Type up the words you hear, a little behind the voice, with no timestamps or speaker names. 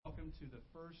to the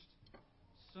first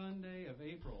Sunday of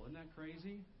April. Isn't that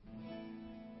crazy?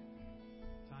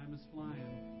 Time is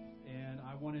flying. And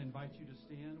I want to invite you to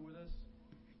stand with us.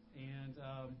 And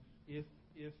if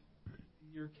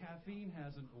your caffeine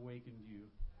hasn't awakened you,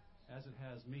 as it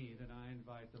has me, then I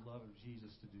invite the love of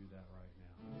Jesus to do that right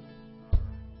now.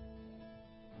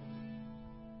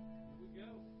 Here we go.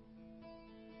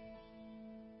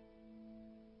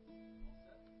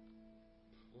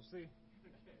 We'll see.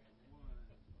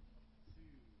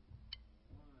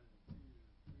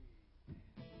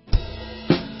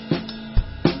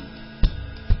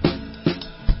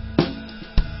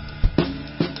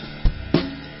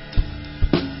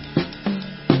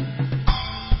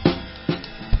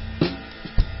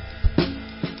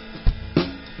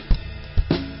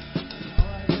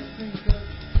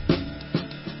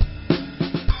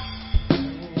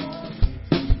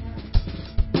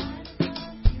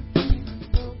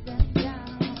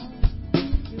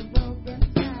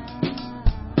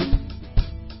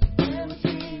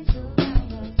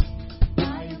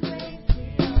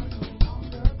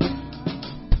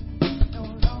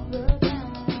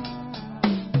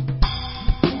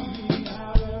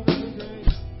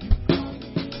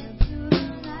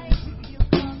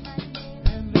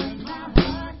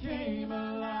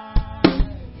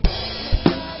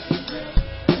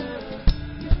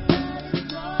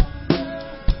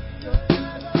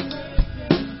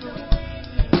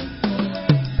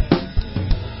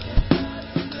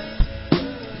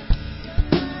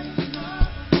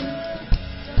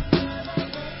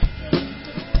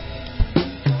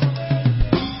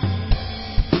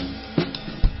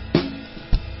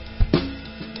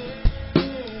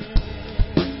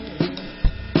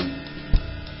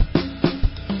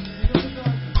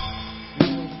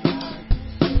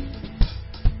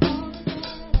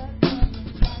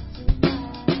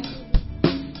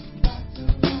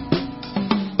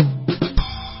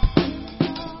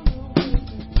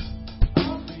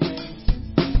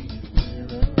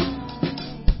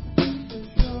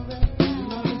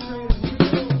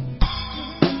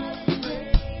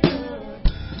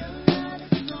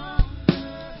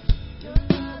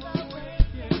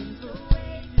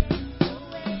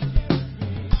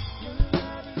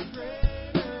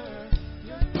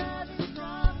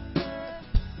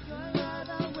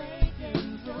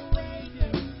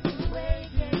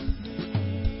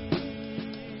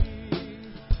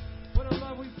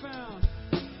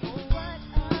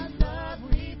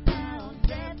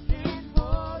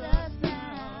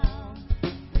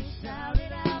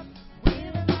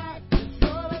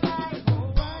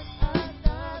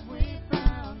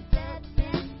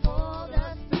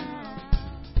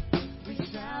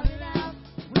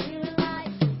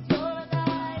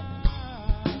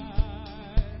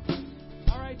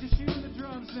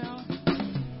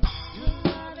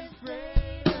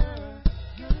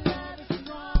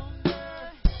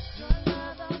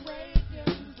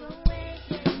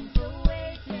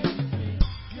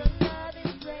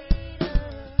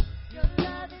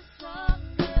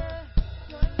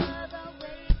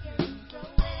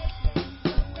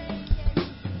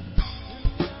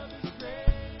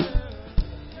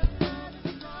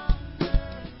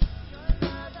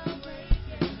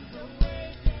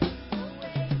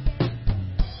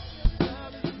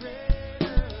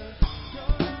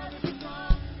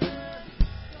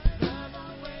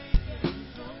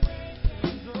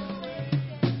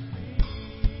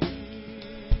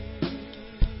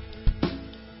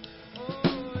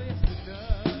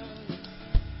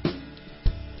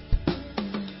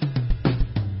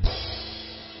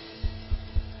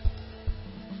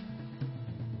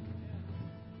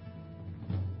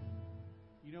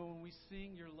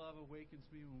 Awakens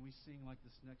me when we sing like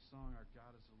this next song, Our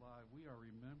God is Alive. We are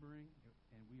remembering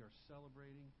and we are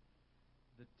celebrating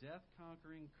the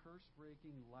death-conquering,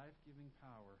 curse-breaking, life-giving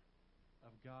power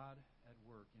of God at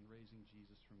work in raising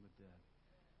Jesus from the dead.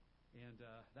 And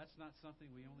that's not something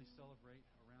we only celebrate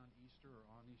around Easter or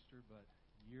on Easter, but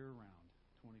year-round,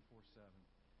 24/7.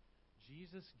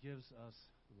 Jesus gives us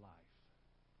life.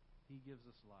 He gives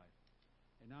us life.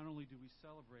 And not only do we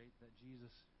celebrate that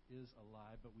Jesus is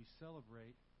alive, but we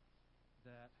celebrate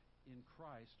that in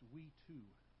Christ we too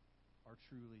are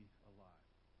truly alive.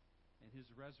 And his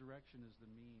resurrection is the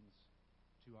means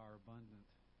to our abundant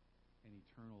and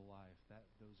eternal life,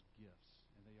 those gifts,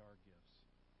 and they are gifts.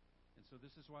 And so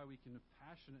this is why we can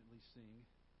passionately sing,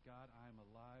 God, I am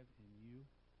alive in you,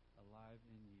 alive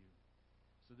in you.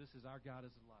 So this is Our God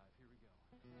is Alive. Here we go.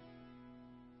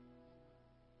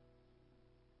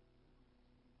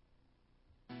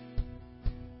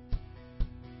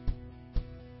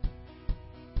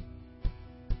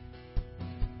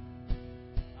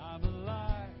 I'm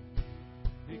alive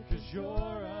 'cause you're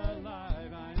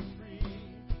alive, I'm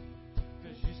free.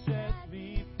 'Cause you set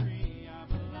me free.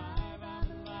 I'm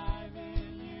alive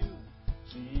in you,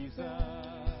 Jesus.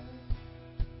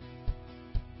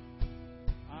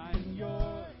 I'm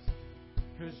yours,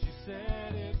 'cause you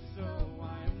said it so.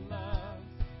 I am loved,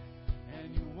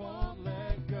 and you won't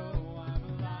let go. I'm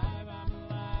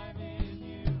alive in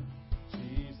you,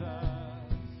 Jesus.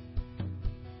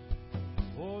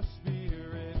 Oh,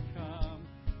 Spirit, come,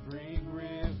 bring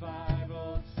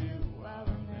revival to our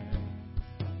lands.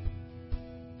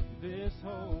 This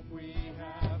hope we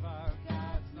have, our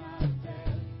God's not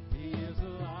dead. He is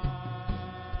alive,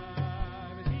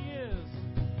 and He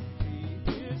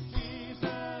is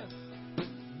Jesus.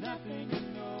 Nothing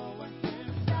and no one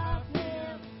can stop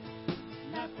Him.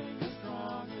 Nothing as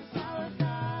strong as our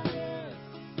God is.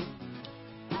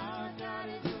 Our God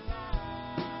is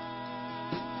alive.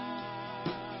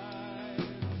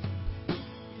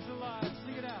 He's alive.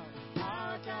 Sing it out.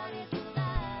 Our God is alive.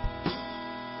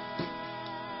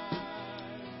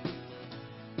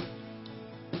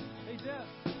 Hey, Death.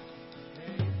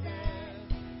 Hey, death.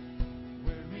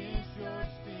 Where is your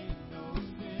sting? No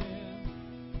sin.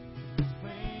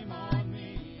 Claim on me.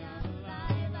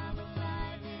 I'm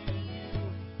alive in you,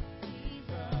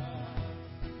 Jesus.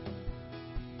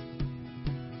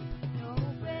 No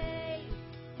grave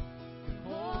can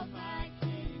hold my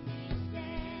King. He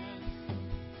stands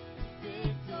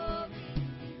victory.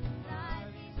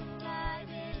 He's alive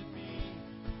in me,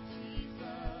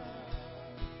 Jesus.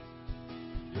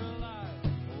 You're alive.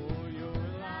 Oh, you're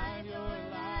alive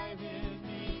in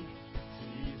me,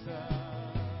 Jesus.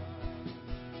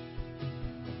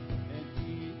 And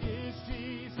He is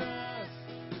Jesus.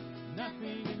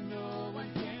 Nothing and no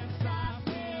one can stop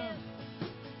Him.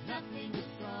 Nothing as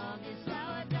strong as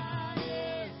our God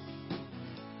is.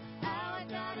 Our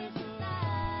God is alive,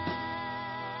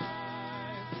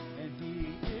 and He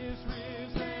is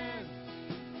risen.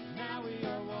 Now we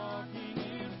are walking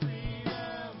in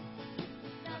freedom.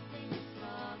 Nothing as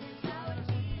strong as our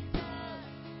Jesus.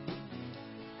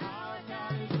 Our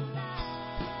God is alive.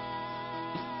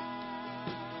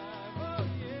 Oh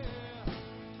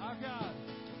yeah,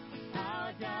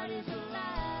 our God is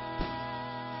alive.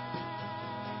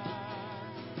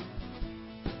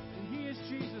 And He is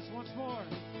Jesus once more.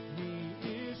 He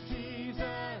is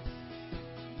Jesus.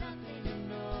 Nothing and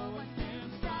no one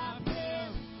can stop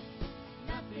Him.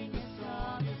 Nothing as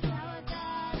strong as our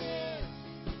God is.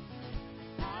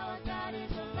 Our God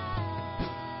is alive,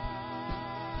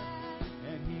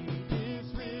 and He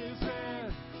is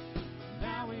risen.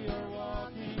 Now we are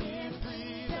walking in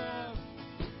freedom.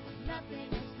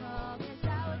 Nothing as strong as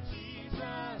our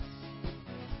Jesus.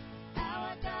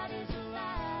 Our God is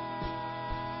alive.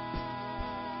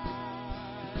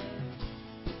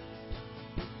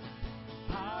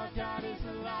 Our God is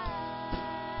alive.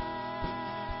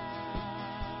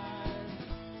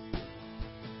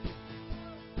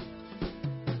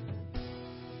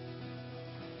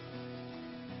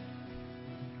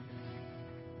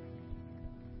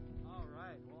 All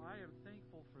right. Well, I am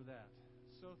thankful for that.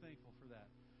 So thankful for that.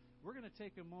 We're going to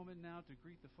take a moment now to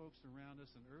greet the folks around us.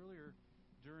 And earlier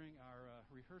during our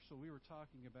rehearsal, we were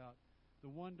talking about the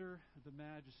wonder, the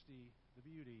majesty, the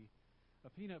beauty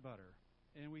of peanut butter.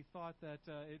 And we thought that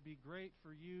it'd be great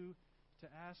for you to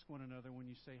ask one another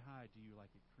when you say hi, do you like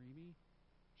it creamy,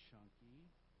 chunky,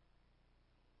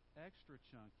 extra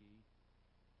chunky,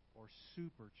 or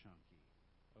super chunky?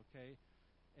 Okay?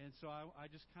 And so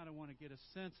I just kind of want to get a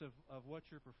sense of what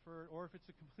your preferred, or if it's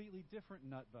a completely different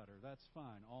nut butter, that's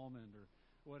fine, almond or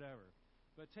whatever.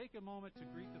 But take a moment to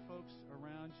greet the folks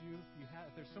around you. If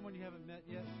there's someone you haven't met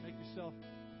yet, make yourself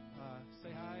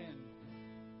say hi, and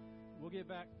we'll get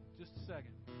back just a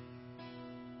second.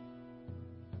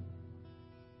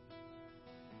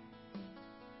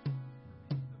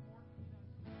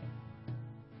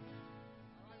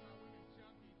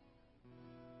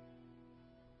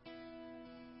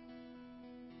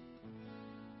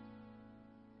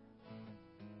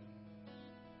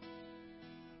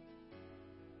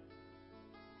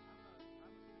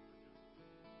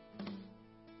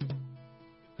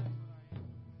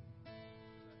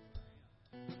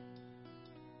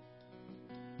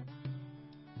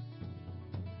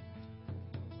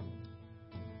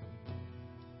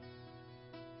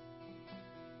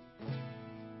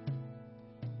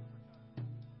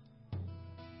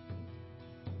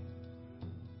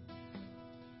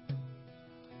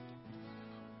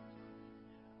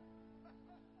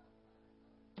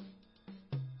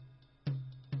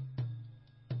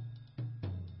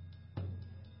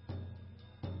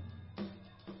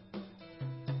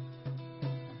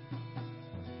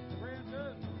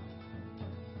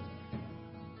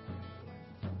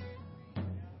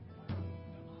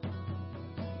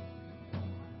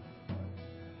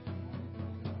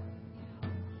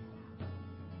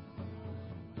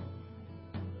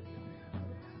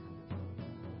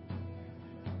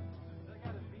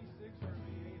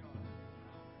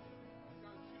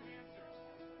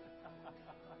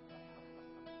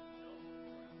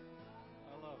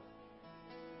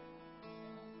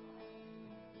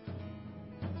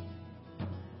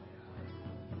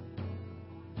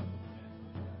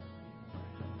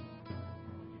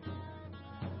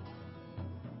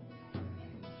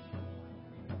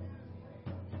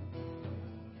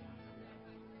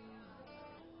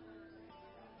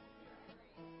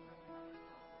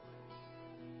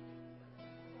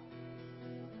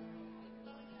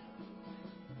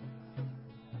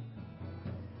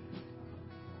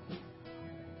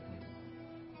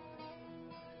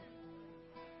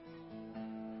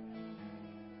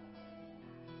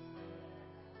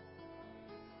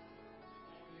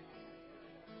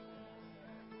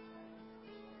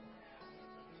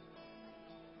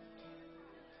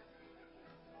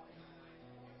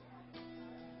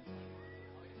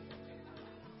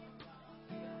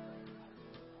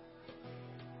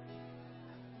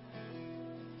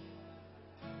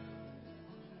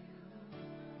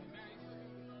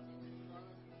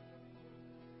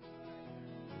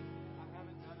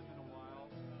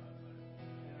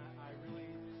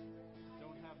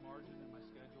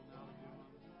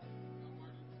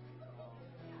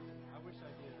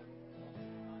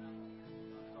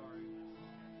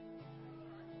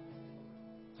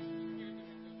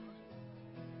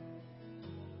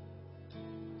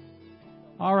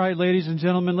 All right, ladies and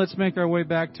gentlemen, let's make our way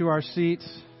back to our seats.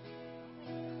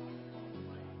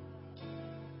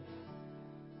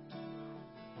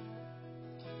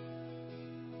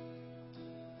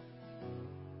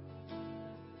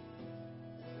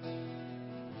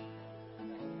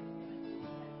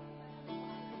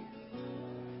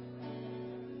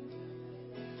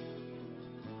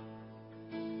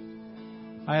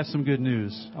 I have some good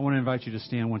news. I want to invite you to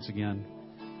stand once again.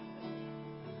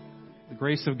 The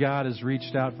grace of God has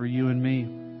reached out for you and me,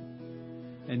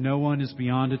 and no one is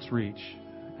beyond its reach.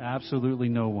 Absolutely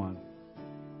no one.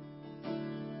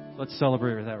 Let's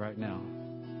celebrate with that right now.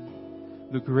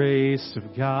 The grace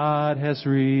of God has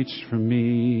reached for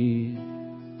me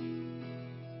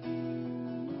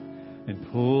and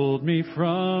pulled me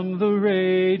from the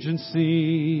raging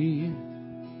sea,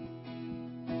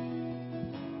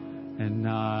 and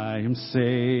I am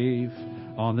safe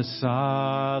on the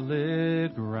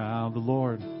solid ground.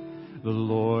 The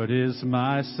Lord is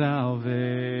my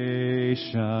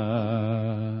salvation.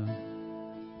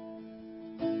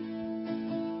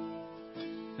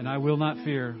 And I will not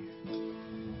fear.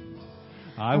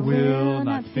 I will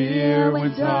not fear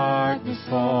when darkness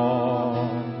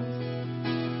falls.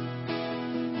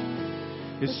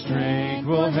 His strength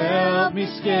will help me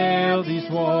scale these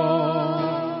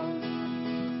walls.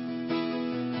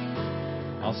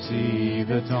 I'll see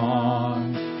the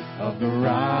dawn of the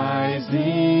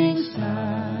rising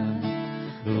sun.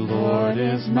 The Lord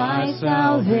is my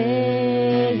salvation.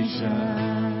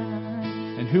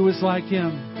 And who is like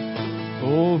Him?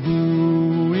 Oh,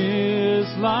 who is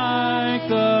like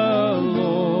the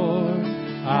Lord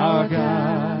our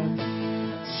God?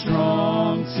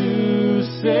 Strong to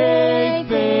save,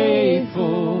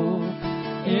 faithful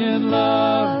in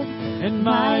love, and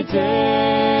my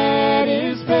debt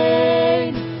is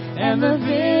paid, and the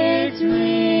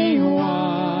victory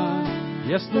won.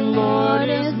 Yes, the Lord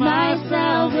is my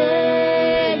salvation.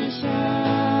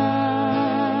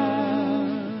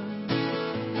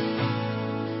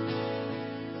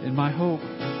 And my hope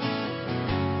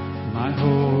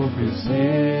is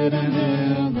hidden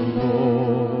in the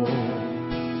Lord.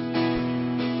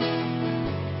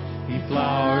 He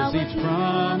flowers each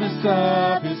promise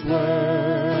of His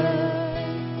word.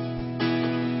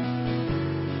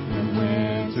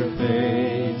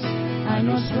 Fades, I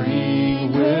know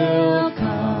spring will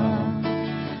come.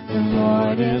 The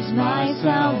Lord is my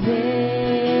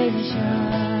salvation.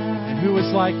 And who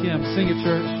is like Him? Sing it,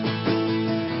 church.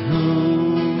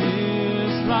 Who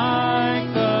is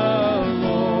like the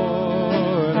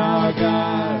Lord our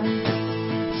God?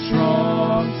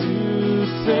 Strong to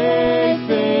save,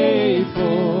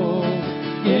 faithful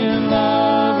in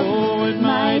love. Oh, and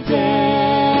my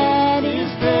debt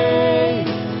is paid,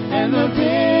 and the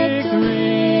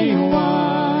victory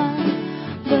won.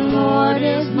 The Lord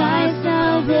is my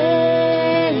salvation.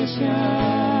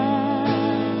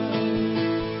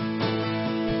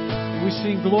 We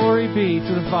sing glory be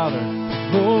to the Father.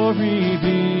 Glory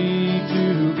be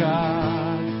to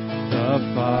God the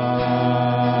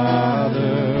Father.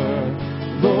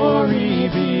 Glory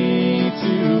be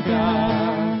to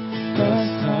God the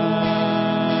Son.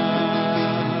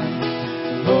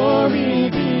 Glory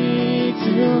be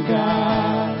to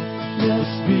God the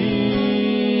Spirit.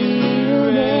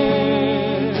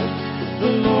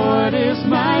 The Lord is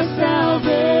my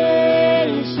salvation.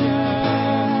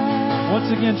 Once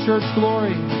again, church,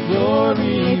 glory.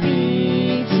 Glory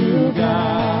be to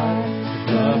God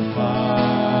the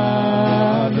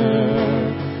Father.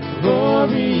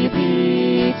 Glory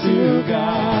be to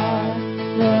God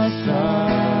the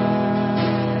Son.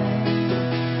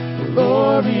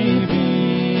 Glory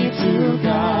be to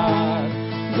God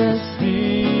the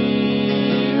Spirit.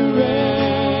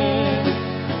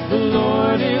 The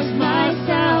Lord is my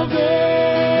salvation.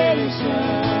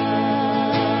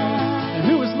 And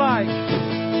who is like?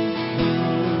 Who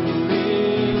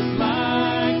is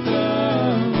like the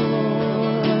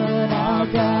Lord our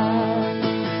God?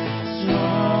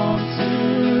 Strong to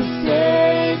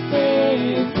save,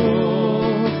 faithful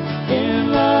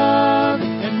in love,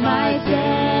 and my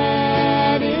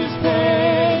debt is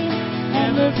paid,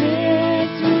 and the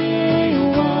victory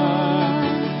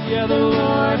won. Yeah, the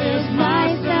Lord is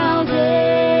my salvation.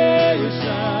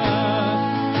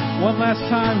 One last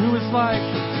time, who is like?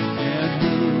 And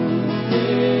who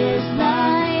is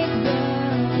like the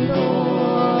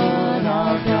Lord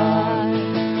our God?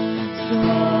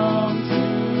 Strong to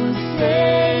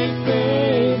save,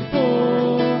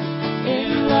 faithful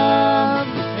in love,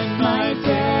 and my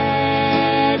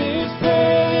debt is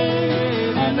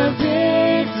paid, and the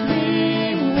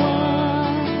victory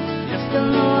won. Yes, the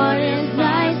Lord is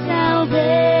my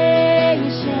salvation.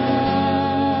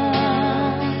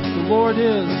 Lord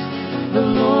is. The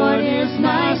Lord is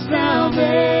my salvation.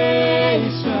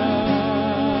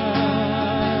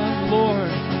 Lord.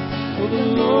 Oh, the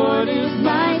Lord is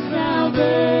my salvation.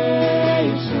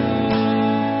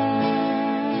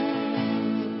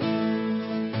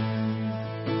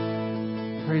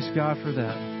 Praise God for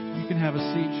that. You can have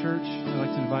a seat, church. I'd like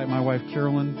to invite my wife,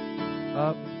 Carolyn,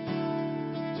 up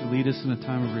to lead us in a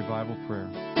time of revival prayer.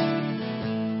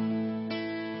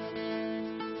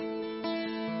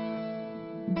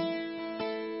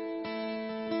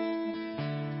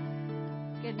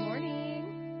 Good morning.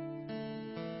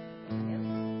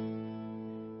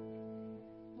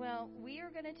 Well, we are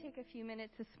going to take a few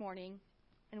minutes this morning,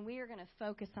 and we are going to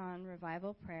focus on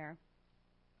revival prayer.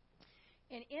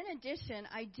 And in addition,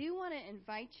 I do want to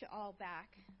invite you all back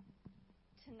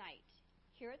tonight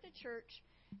here at the church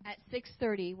at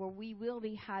 6:30, where we will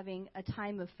be having a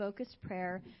time of focused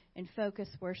prayer and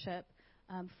focused worship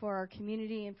for our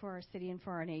community and for our city and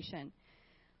for our nation.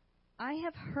 I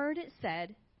have heard it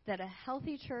said that a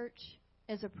healthy church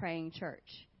is a praying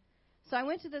church. So I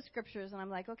went to the scriptures, and I'm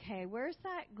like, okay, where's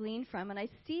that gleaned from? And I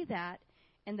see that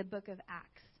in the book of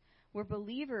Acts, where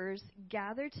believers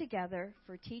gather together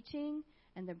for teaching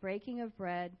and the breaking of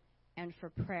bread and for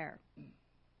prayer.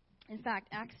 In fact,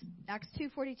 Acts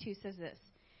 2:42 says this: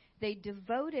 they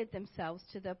devoted themselves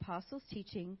to the apostles'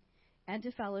 teaching and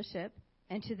to fellowship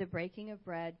and to the breaking of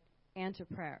bread and to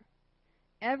prayer.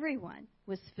 Everyone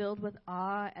was filled with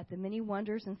awe at the many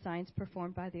wonders and signs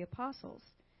performed by the apostles.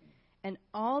 And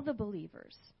all the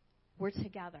believers were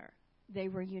together. They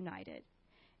were united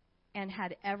and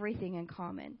had everything in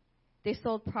common. They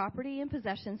sold property and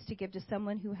possessions to give to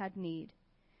someone who had need.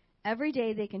 Every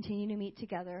day they continued to meet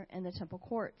together in the temple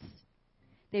courts.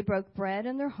 They broke bread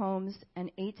in their homes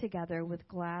and ate together with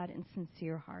glad and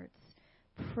sincere hearts,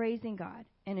 praising God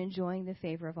and enjoying the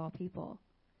favor of all people.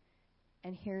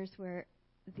 And here's where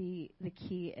the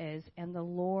key is: and the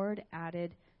Lord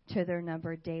added to their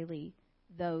number daily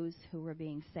those who were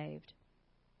being saved.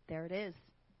 There it is.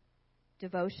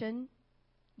 Devotion,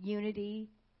 unity,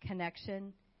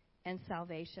 connection, and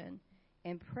salvation.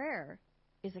 And prayer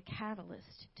is a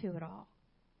catalyst to it all.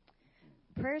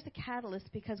 Prayer is a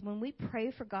catalyst because when we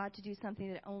pray for God to do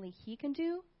something that only He can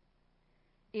do,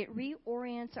 it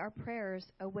reorients our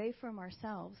prayers away from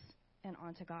ourselves and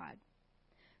onto God.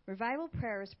 Revival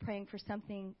prayer is praying for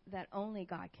something that only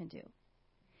God can do.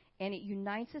 And it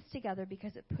unites us together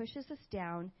because it pushes us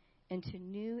down into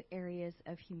new areas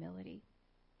of humility,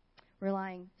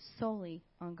 relying solely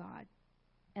on God.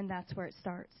 And that's where it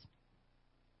starts.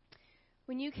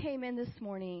 When you came in this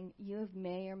morning, you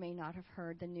may or may not have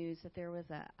heard the news that there was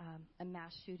a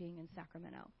mass shooting in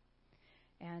Sacramento.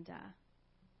 And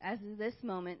as of this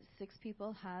moment, 6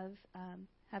 people have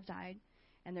died,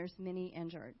 and there's many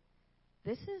injured.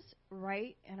 This is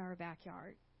right in our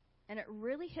backyard. And it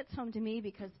really hits home to me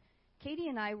because Katie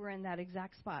and I were in that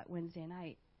exact spot Wednesday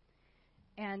night.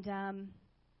 And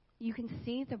you can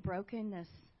see the brokenness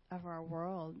of our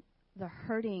world, the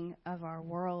hurting of our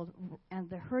world, and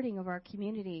the hurting of our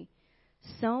community.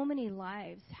 So many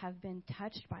lives have been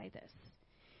touched by this.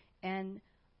 And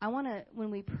I want to, when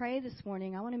we pray this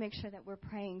morning, I want to make sure that we're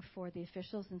praying for the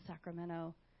officials in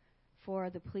Sacramento, for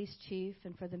the police chief,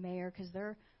 and for the mayor, because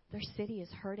their city is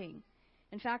hurting.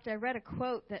 In fact, I read a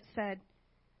quote that said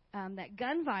that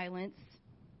gun violence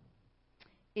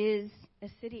is a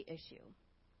city issue.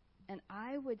 And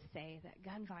I would say that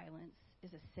gun violence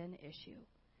is a sin issue.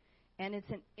 And it's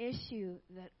an issue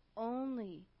that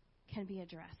only can be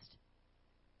addressed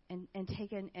and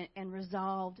taken and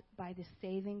resolved by the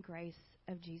saving grace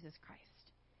of Jesus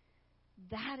Christ.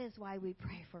 That is why we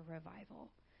pray for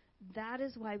revival. That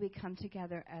is why we come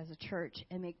together as a church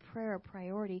and make prayer a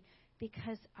priority,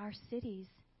 because our cities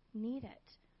need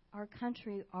it. Our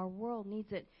country, our world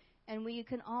needs it. And we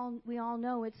all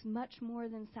know it's much more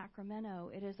than Sacramento.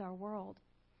 It is our world.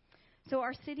 So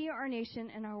our city, our nation,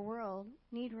 and our world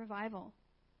need revival.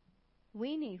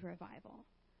 We need revival.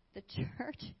 The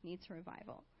church needs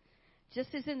revival.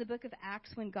 Just as in the book of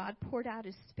Acts, when God poured out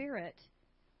His Spirit,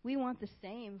 we want the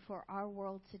same for our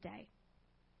world today.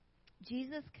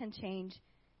 Jesus can change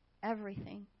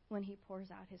everything when He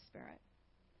pours out His Spirit.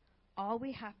 All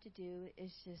we have to do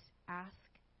is just ask,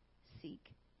 seek,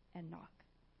 and knock.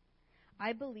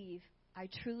 I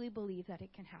truly believe that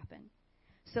it can happen.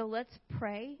 So let's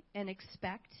pray and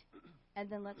expect, and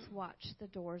then let's watch the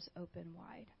doors open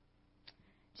wide.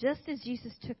 Just as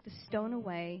Jesus took the stone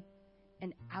away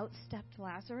and outstepped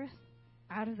Lazarus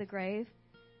out of the grave,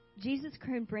 Jesus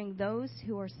can bring those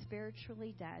who are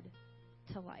spiritually dead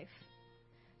to life.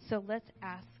 So let's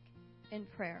ask in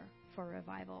prayer for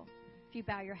revival. If you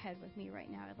bow your head with me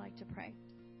right now, I'd like to pray.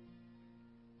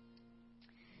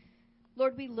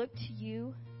 Lord, we look to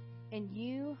you, and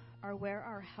you are where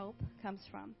our help comes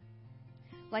from.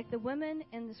 Like the woman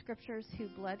in the scriptures who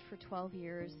bled for 12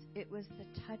 years, it was the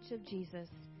touch of Jesus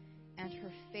and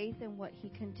her faith in what he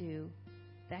can do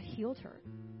that healed her.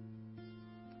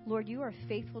 Lord, you are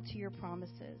faithful to your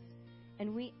promises,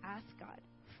 and we ask, God,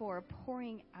 for a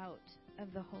pouring out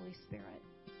of the Holy Spirit.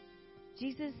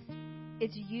 Jesus,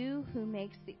 it's you who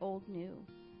makes the old new.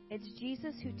 It's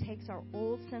Jesus who takes our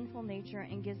old sinful nature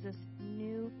and gives us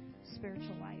new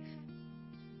spiritual life.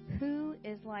 Who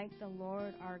is like the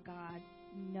Lord our God?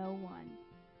 No one.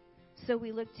 So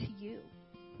we look to you.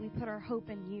 We put our hope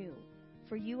in you,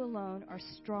 for you alone are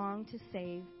strong to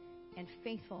save and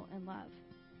faithful in love.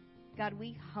 God,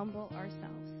 we humble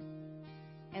ourselves,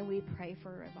 and we pray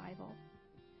for revival.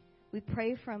 We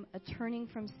pray from a turning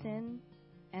from sin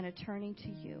and a turning to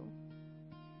you.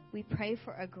 We pray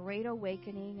for a great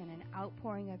awakening and an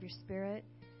outpouring of your Spirit.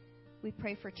 We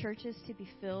pray for churches to be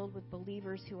filled with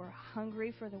believers who are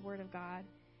hungry for the Word of God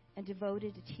and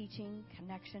devoted to teaching,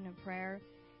 connection, and prayer.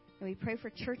 And we pray for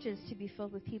churches to be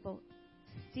filled with people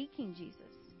seeking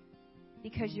Jesus,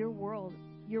 because your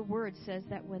word says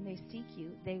that when they seek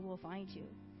you, they will find you.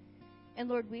 And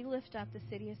Lord, we lift up the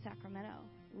city of Sacramento.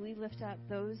 We lift up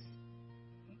those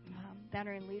that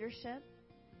are in leadership,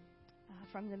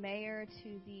 from the mayor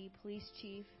to the police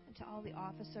chief and to all the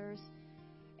officers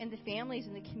and the families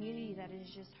in the community that is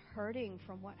just hurting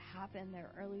from what happened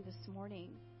there early this morning.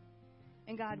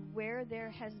 And God, where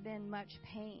there has been much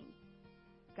pain,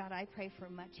 God, I pray for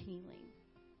much healing.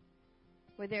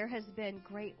 Where there has been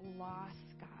great loss,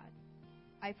 God,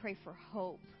 I pray for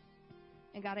hope.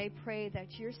 And God, I pray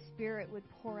that your Spirit would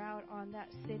pour out on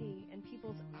that city and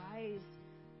people's eyes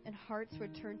and hearts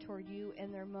would turn toward you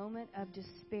in their moment of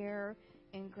despair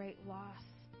and great loss.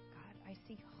 God, I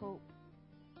see hope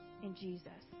in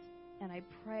Jesus, and I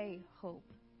pray hope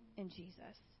in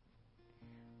Jesus.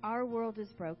 Our world is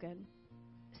broken.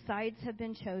 Sides have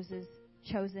been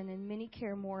chosen, and many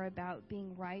care more about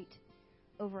being right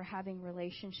over having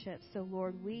relationships. So,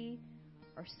 Lord, we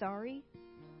are sorry,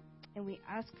 and we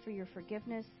ask for your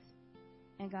forgiveness.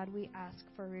 And, God, we ask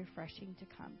for refreshing to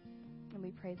come. And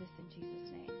we pray this in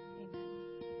Jesus' name. Amen.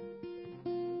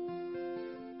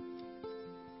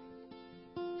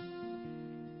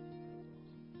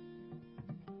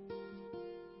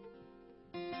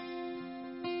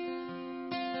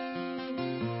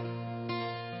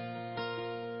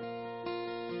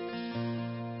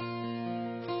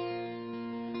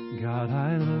 God,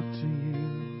 I look to you.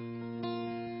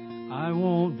 I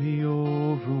won't be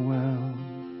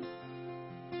overwhelmed.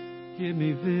 Give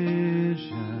me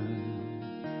vision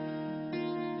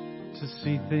to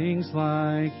see things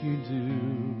like you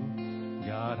do.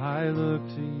 God, I look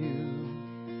to you.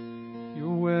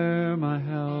 You're where my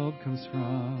help comes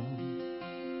from.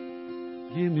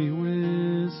 Give me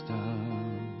wisdom.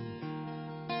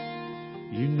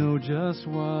 You know just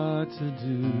what to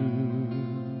do.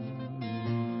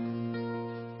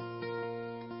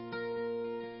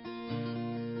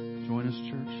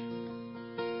 Church.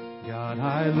 God,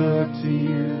 I look to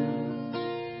you.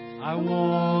 I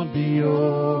won't be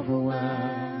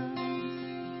overwhelmed.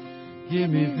 Give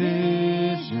me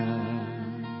vision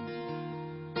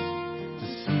to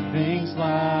see things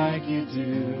like you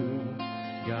do.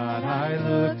 God, I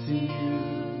look to you.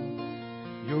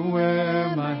 You're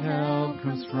where my help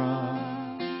comes from.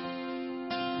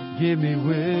 Give me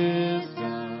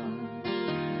wisdom.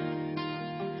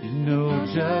 You know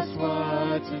just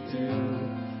what to do.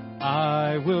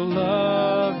 I will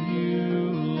love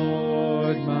you,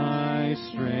 Lord, my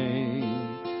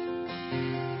strength.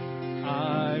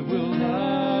 I will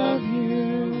love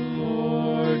you,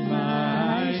 Lord,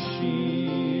 my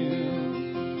shield.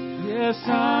 Yes,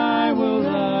 I will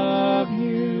love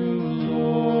you,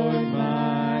 Lord,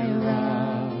 my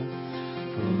rock.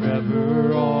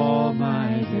 Forever all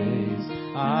my days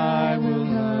I will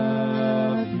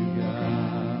love you.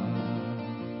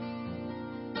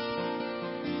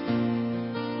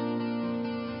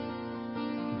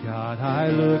 God, I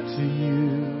look to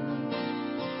you.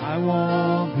 I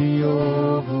won't be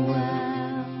overwhelmed.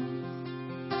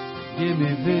 Give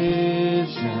me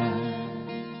vision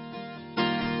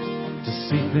to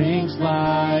see things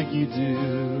like you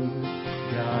do.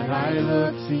 God, I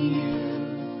look to you.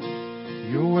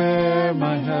 You're where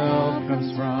my help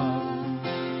comes from.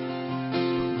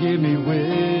 Give me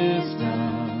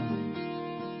wisdom.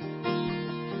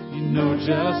 You know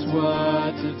just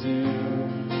what to do.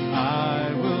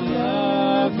 I will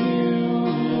love you,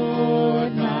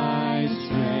 Lord, my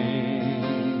strength.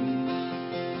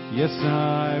 Yes,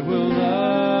 I will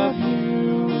love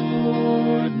you,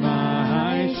 Lord,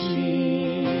 my shield.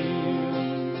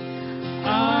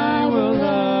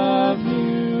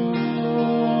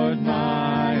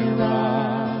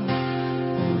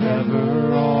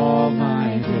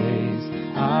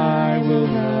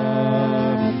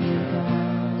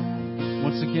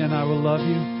 Once again, I will love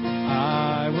you.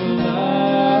 I will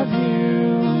love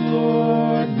you,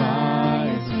 Lord,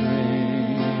 my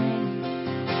strength.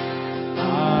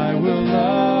 I will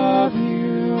love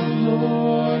you,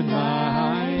 Lord,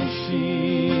 my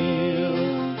shield.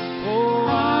 Oh,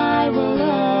 I will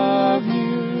love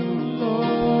you,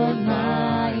 Lord,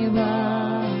 my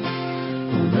rock.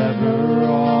 Forever,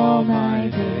 all my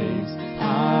days,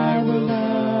 I will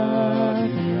love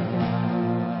you, God.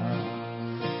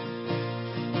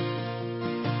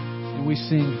 And we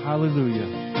sing hallelujah.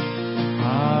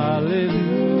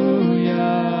 Hallelujah,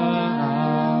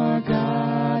 our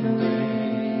God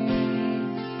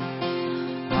reigns.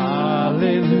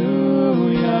 Hallelujah,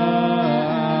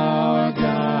 our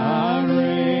God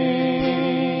reigns.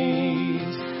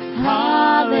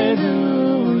 Hallelujah,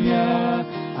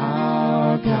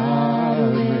 our God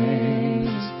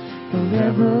reigns.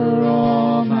 Forever,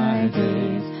 all my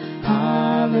days.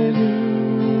 Hallelujah.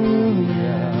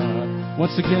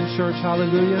 Once again, church,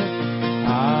 hallelujah.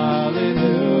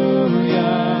 Hallelujah,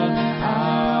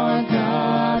 our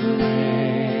God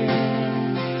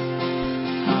reigns.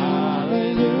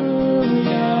 Hallelujah,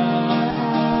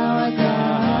 our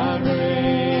God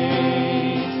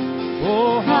reigns.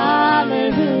 Oh,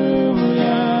 hallelujah,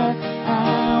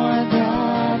 our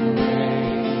God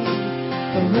reigns.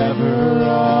 Forever,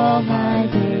 all my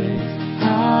days.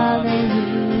 Hallelujah.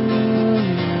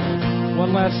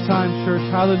 One last time, church,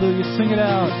 hallelujah. Sing it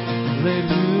out.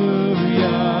 Hallelujah,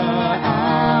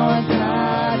 our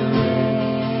God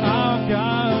reigns. Our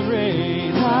God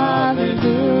reigns.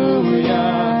 Hallelujah,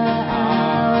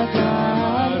 our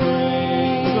God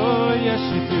reigns. Oh, yes,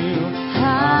 you do.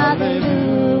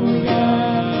 Hallelujah,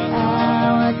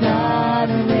 our God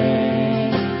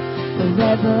reigns.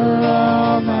 Forever,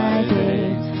 all my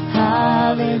days.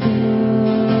 Hallelujah.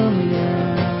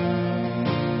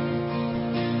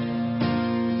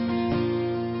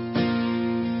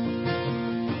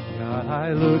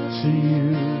 I look to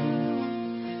you.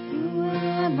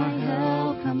 Where my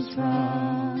help comes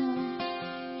from.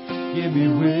 Give me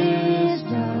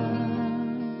wisdom.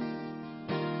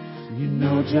 You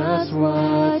know just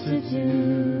what to do.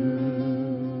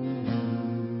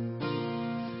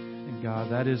 And God,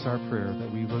 that is our prayer,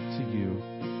 that we look to you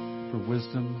for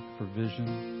wisdom, for vision,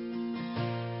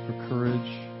 for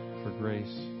courage, for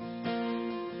grace,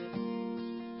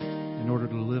 in order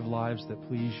to live lives that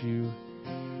please you,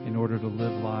 in order to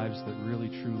live lives that really,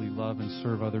 truly love and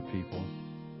serve other people.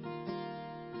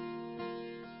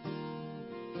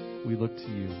 We look to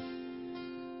you.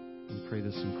 We pray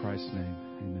this in Christ's name.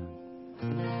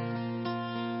 Amen.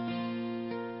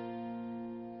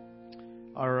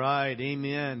 All right.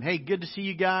 Amen. Hey, good to see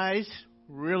you guys.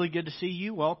 Really good to see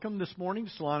you. Welcome this morning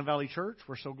to Solano Valley Church.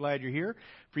 We're so glad you're here.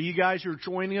 For you guys who are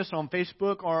joining us on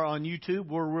Facebook or on YouTube,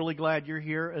 we're really glad you're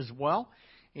here as well.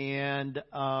 And,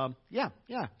 so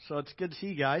it's good to see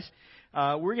you guys.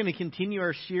 We're going to continue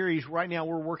our series. Right now,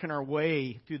 we're working our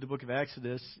way through the book of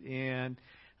Exodus, and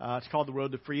it's called The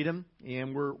Road to Freedom.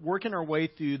 And we're working our way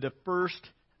through the first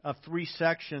of three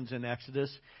sections in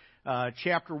Exodus,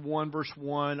 chapter 1, verse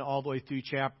 1, all the way through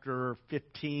chapter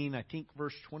 15, I think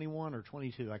verse 21 or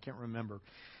 22. I can't remember.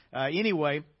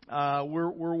 Anyway,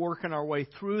 we're working our way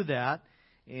through that,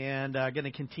 and going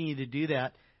to continue to do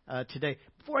that today.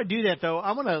 Before I do that, though,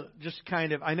 I want to just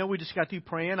I know we just got through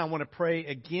praying. I want to pray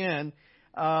again.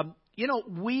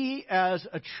 We as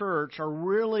a church are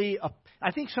really,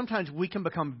 I think sometimes we can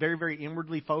become very, very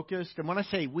inwardly focused. And when I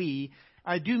say we,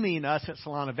 I do mean us at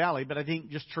Solano Valley, but I think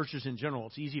just churches in general.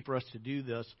 It's easy for us to do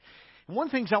this. And one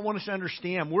of the things I want us to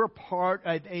understand, we're a part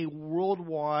of a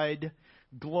worldwide,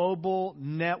 global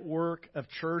network of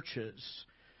churches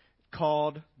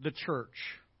called the church.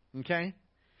 Okay?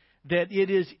 That it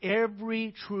is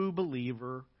every true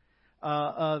believer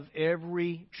of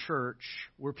every church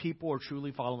where people are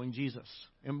truly following Jesus.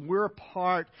 And we're a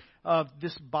part of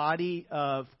this body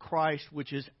of Christ,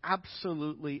 which is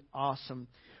absolutely awesome,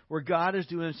 where God is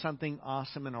doing something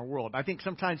awesome in our world. I think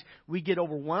sometimes we get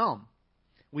overwhelmed.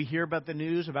 We hear about the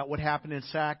news about what happened in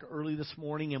Sac early this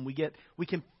morning, and we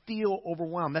can feel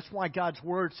overwhelmed. That's why God's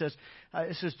Word says,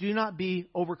 do not be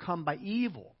overcome by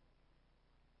evil,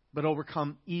 but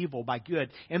overcome evil by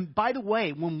good. And by the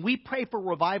way, when we pray for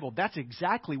revival, that's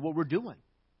exactly what we're doing.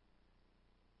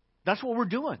 That's what we're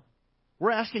doing.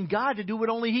 We're asking God to do what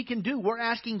only He can do. We're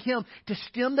asking Him to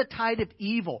stem the tide of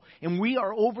evil. And we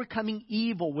are overcoming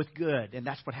evil with good. And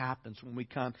that's what happens when we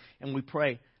come and we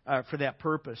pray for that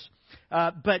purpose.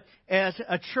 But as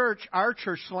a church, our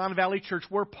church, Solano Valley Church,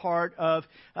 we're part of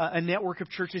a network of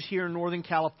churches here in Northern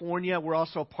California. We're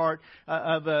also part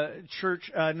of a church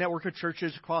network of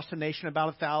churches across the nation, about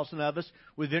 1,000 of us,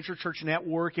 with Venture Church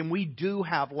Network. And we do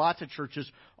have lots of churches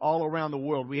all around the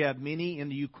world. We have many in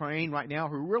the Ukraine right now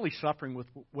who are really suffering with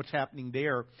what's happening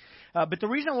there. But the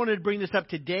reason I wanted to bring this up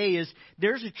today is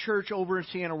there's a church over in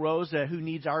Santa Rosa who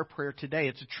needs our prayer today.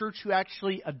 It's a church who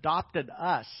actually adopted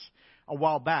us a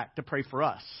while back to pray for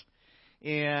us.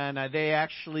 And they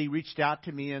actually reached out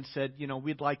to me and said,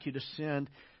 we'd like you to send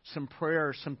some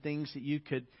prayers, some things that you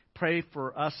could pray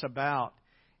for us about.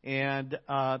 And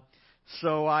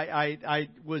so I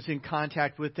was in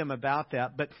contact with them about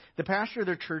that. But the pastor of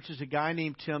their church is a guy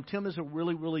named Tim. Tim is a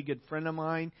really, really good friend of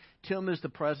mine. Tim is the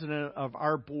president of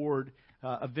our board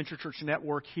of Venture Church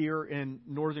Network here in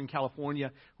Northern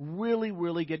California. Really,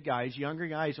 really good guy. He's a younger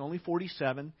guy. He's only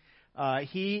 47.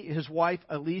 His wife,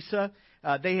 Elisa,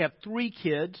 they have 3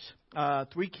 kids.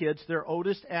 Their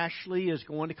oldest, Ashley, is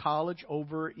going to college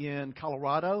over in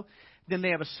Colorado. Then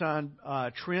they have a son,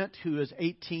 Trent, who is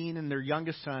 18, and their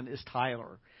youngest son is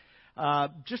Tyler.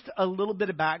 Just a little bit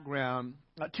of background.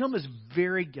 Tim is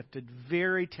very gifted,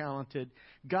 very talented.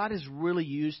 God has really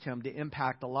used him to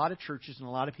impact a lot of churches and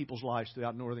a lot of people's lives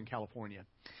throughout Northern California.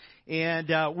 And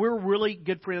we're really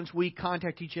good friends. We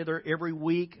contact each other every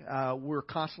week. We're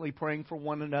constantly praying for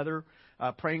one another,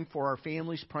 praying for our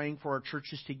families, praying for our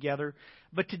churches together.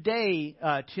 But today,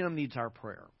 Tim needs our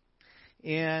prayer.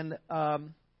 And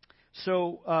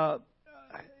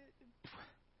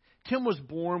Tim was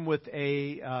born with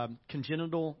a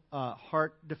congenital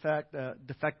heart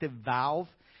defective valve.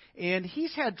 And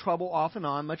he's had trouble off and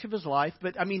on much of his life.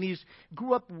 But, he's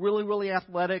grew up really, really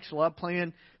athletic. Loved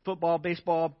playing football,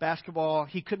 baseball, basketball.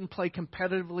 He couldn't play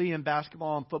competitively in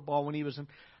basketball and football when he was in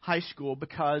high school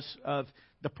because of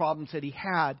the problems that he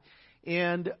had.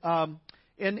 And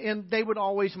they would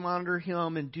always monitor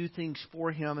him and do things for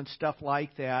him and stuff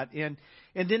like that. And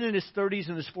then in his 30s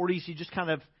and his 40s, he just kind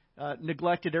of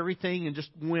neglected everything and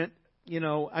just went.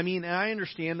 And I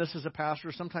understand this as a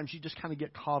pastor. Sometimes you just kind of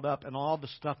get caught up in all the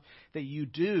stuff that you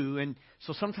do. And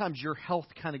so sometimes your health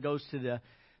kind of goes to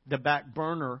the back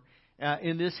burner.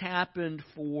 And this happened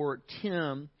for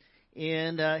Tim.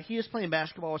 And he was playing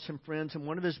basketball with some friends. And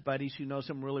one of his buddies who knows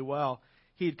him really well,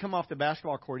 he had come off the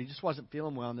basketball court. He just wasn't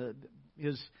feeling well. And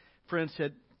his friend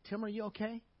said, "Tim, are you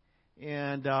okay?"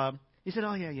 And he said,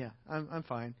 "Oh, yeah, I'm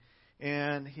fine."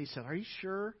 And he said, "Are you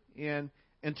sure?" And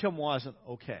Tim wasn't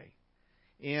okay.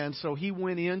 And so he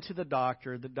went into the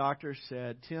doctor. The doctor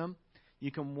said, "Tim,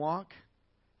 you can walk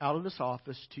out of this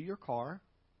office to your car.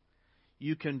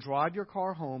 You can drive your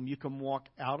car home. You can walk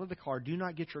out of the car. Do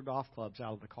not get your golf clubs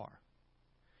out of the car.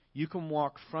 You can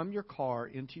walk from your car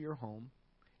into your home,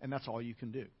 and that's all you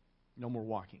can do. No more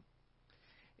walking.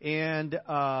 And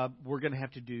we're going to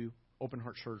have to do open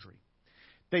heart surgery."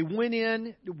 They went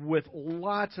in with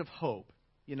lots of hope.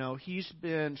 He's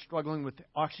been struggling with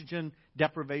oxygen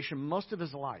deprivation most of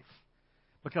his life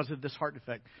because of this heart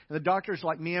defect. And the doctor's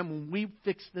like, "Man, when we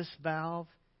fix this valve,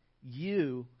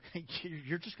 you're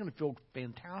just going to feel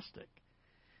fantastic."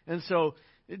 And so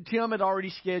Tim had already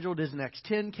scheduled his next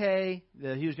 10K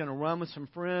that he was going to run with some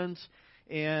friends.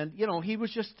 And, he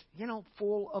was just,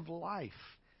 full of life.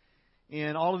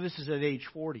 And all of this is at age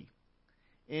 40.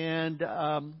 And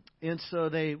so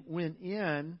they went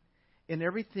in, and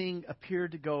everything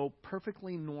appeared to go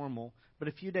perfectly normal. But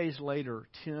a few days later,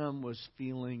 Tim was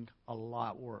feeling a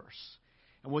lot worse.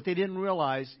 And what they didn't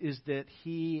realize is that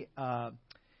he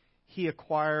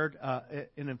acquired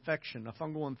an infection, a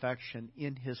fungal infection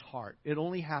in his heart. It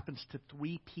only happens to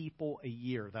 3 people a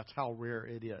year. That's how rare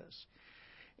it is.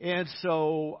 And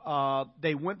so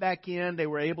they went back in. They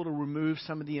were able to remove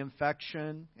some of the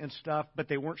infection and stuff, but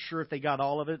they weren't sure if they got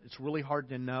all of it. It's really hard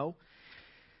to know.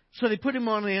 So they put him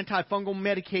on an antifungal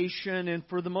medication, and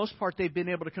for the most part, they've been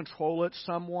able to control it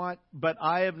somewhat. But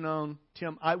I have known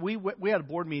Tim. We had a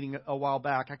board meeting a while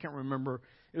back. I can't remember.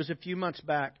 It was a few months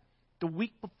back. The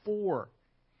week before,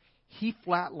 he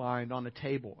flatlined on a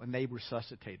table, and they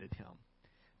resuscitated him.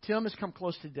 Tim has come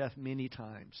close to death many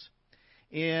times.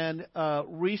 And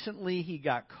recently he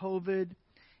got COVID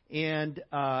and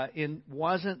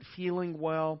wasn't feeling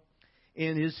well.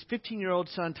 And his 15-year-old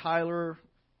son, Tyler,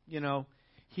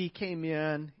 he came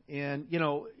in. And,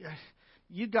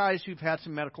 you guys who've had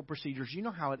some medical procedures, you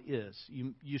know how it is.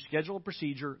 You schedule a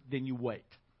procedure, then you wait.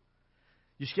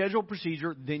 You schedule a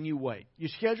procedure, then you wait. You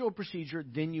schedule a procedure,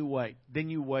 then you wait. Then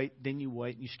you wait, then you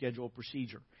wait, and you schedule a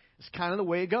procedure. It's kind of the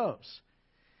way it goes.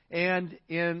 And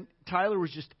Tyler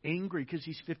was just angry because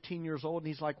he's 15 years old, and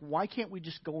he's like, why can't we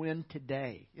just go in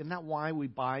today? Isn't that why we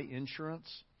buy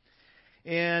insurance?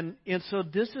 And so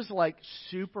this is like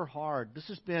super hard. This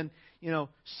has been,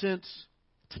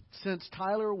 since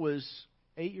Tyler was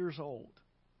 8 years old,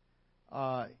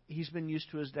 he's been used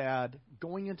to his dad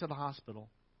going into the hospital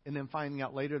and then finding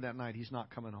out later that night he's not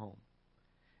coming home.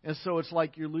 And so it's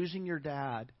like you're losing your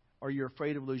dad, or you're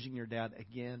afraid of losing your dad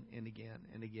again and again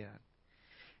and again.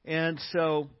 And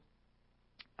so,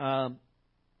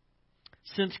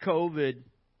 since COVID,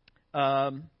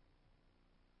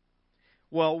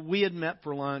 we had met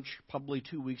for lunch probably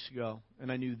 2 weeks ago,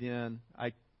 and I knew then,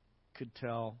 I could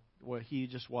tell, he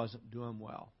just wasn't doing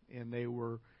well, and they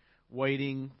were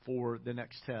waiting for the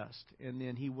next test. And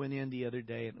then he went in the other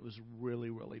day, and it was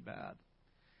really, really bad.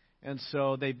 And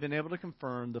so they've been able to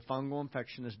confirm the fungal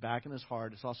infection is back in his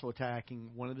heart. It's also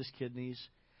attacking one of his kidneys.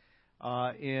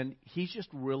 And he's just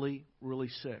really, really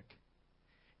sick.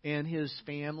 And his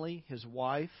family, his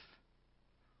wife,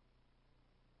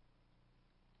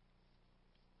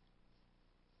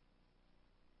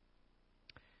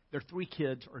 their 3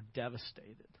 kids are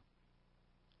devastated.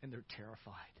 And they're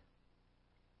terrified.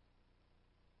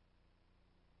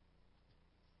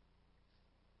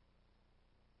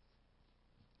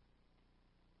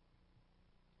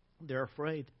 They're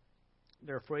afraid.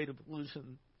 They're afraid of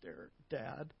losing their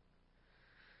dad,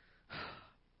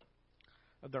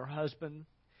 of their husband.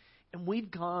 And we've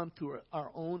gone through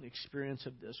our own experience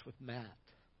of this with Matt.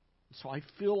 So I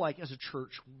feel like as a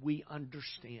church, we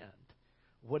understand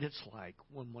what it's like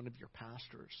when one of your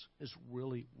pastors is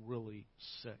really, really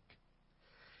sick.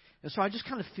 And so I just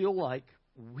kind of feel like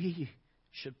we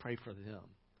should pray for them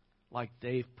like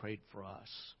they've prayed for us.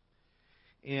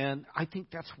 And I think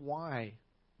that's why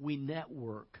we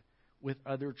network with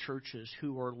other churches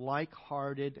who are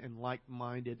like-hearted and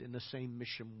like-minded in the same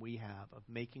mission we have of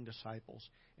making disciples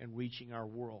and reaching our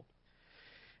world.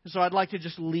 And so I'd like to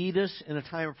just lead us in a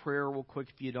time of prayer real quick,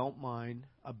 if you don't mind,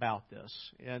 about this.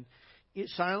 And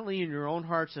silently in your own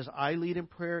hearts, as I lead in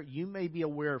prayer, you may be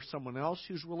aware of someone else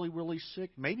who's really, really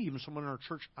sick, maybe even someone in our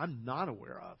church I'm not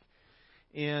aware of.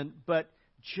 But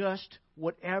just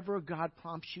whatever God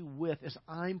prompts you with, as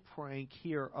I'm praying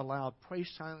here aloud, pray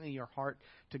silently in your heart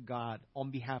to God on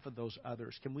behalf of those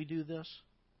others. Can we do this?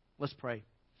 Let's pray.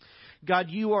 God,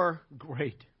 you are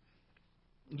great.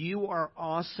 You are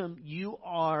awesome. You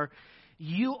are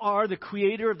the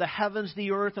creator of the heavens,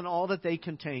 the earth, and all that they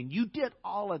contain. You did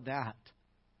all of that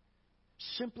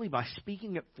simply by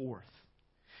speaking it forth.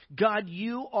 God,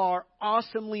 you are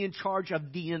awesomely in charge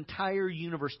of the entire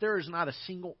universe. There is not a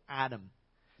single atom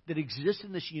that exists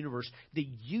in this universe that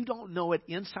you don't know it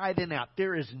inside and out.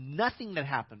 There is nothing that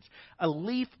happens. A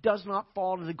leaf does not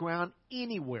fall to the ground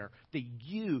anywhere that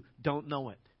you don't know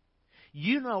it.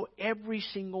 You know every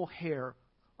single hair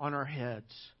on our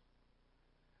heads.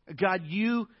 God,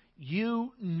 you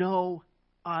know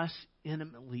us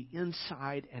intimately,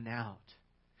 inside and out.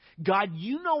 God,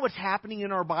 you know what's happening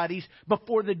in our bodies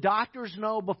before the doctors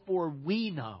know, before we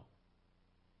know.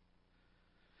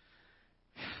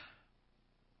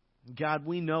 God,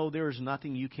 we know there is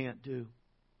nothing you can't do.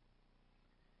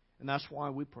 And that's why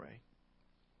we pray.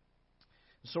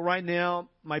 So right now,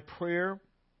 my prayer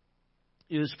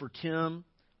is for Tim,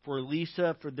 for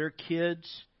Elisa, for their kids.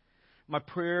 My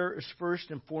prayer is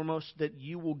first and foremost that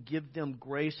you will give them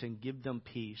grace and give them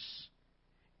peace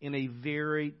in a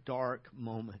very dark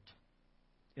moment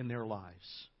in their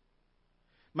lives.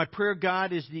 My prayer,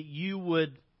 God, is that you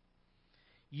would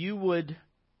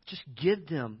just give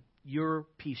them your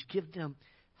peace. Give them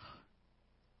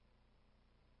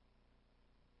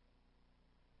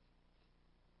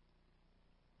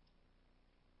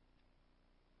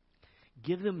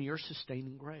your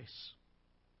sustaining grace.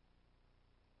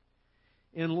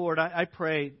 And Lord, I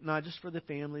pray not just for the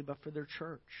family, but for their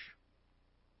church.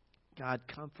 God,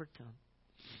 comfort them.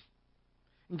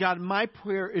 And God, my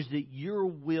prayer is that your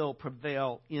will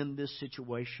prevail in this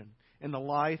situation, in the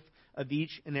life of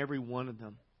each and every one of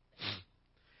them.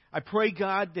 I pray,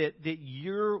 God, that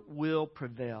your will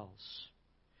prevails.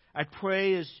 I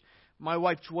pray, as my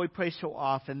wife Joy prays so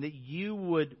often, that you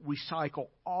would recycle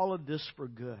all of this for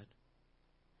good.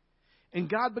 And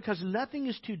God, because nothing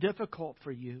is too difficult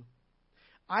for you,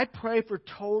 I pray for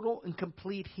total and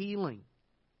complete healing.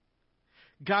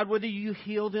 God, whether you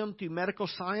heal them through medical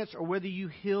science or whether you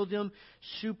heal them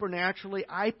supernaturally,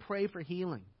 I pray for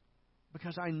healing.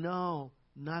 Because I know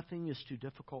nothing is too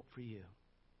difficult for you.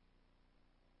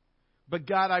 But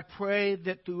God, I pray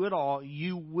that through it all,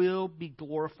 you will be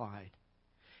glorified.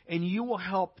 And you will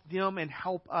help them and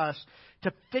help us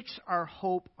to fix our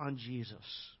hope on Jesus.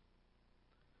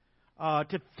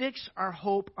 to fix our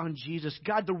hope on Jesus.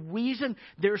 God, the reason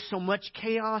there's so much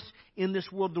chaos in this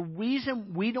world, the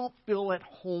reason we don't feel at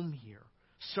home here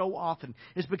so often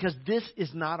is because this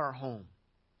is not our home.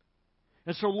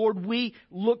 And so, Lord, we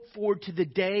look forward to the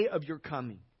day of your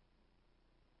coming.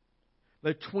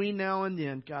 Between now and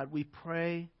then, God, we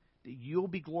pray that you'll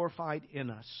be glorified in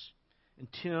us. And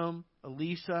Tim,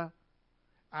 Elisa,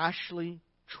 Ashley,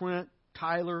 Trent,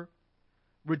 Tyler,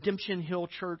 Redemption Hill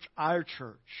Church, our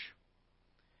church.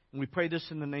 And we pray this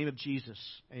in the name of Jesus.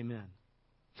 Amen.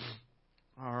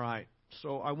 All right.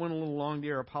 So I went a little long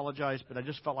there. I apologize, but I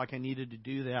just felt like I needed to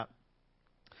do that.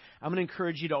 I'm going to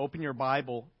encourage you to open your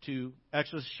Bible to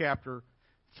Exodus chapter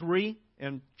 3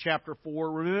 and chapter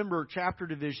 4. Remember, chapter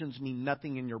divisions mean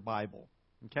nothing in your Bible.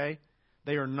 Okay?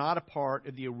 They are not a part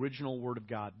of the original Word of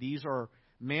God. These are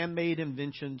man-made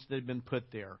inventions that have been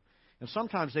put there. And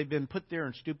sometimes they've been put there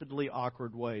in stupidly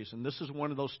awkward ways. And this is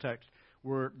one of those texts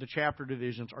where the chapter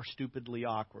divisions are stupidly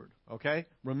awkward. Okay?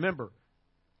 Remember,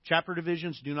 chapter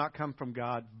divisions do not come from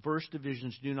God. Verse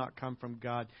divisions do not come from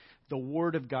God. The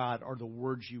Word of God are the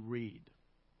words you read.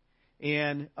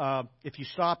 And if you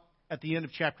stop at the end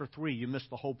of chapter 3, you miss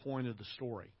the whole point of the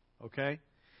story. Okay?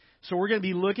 So we're going to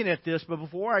be looking at this, but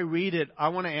before I read it, I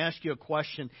want to ask you a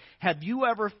question. Have you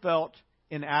ever felt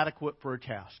inadequate for a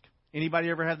task? Anybody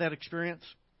ever had that experience?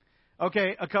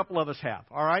 Okay, a couple of us have,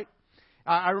 all right?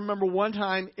 I remember one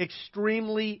time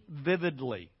extremely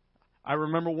vividly. I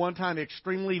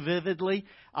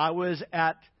was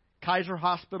at Kaiser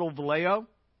Hospital, Vallejo.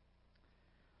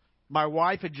 My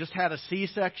wife had just had a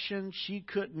C-section. She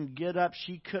couldn't get up.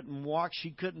 She couldn't walk.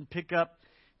 She couldn't pick up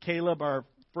Caleb, our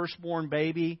firstborn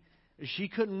baby. She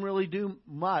couldn't really do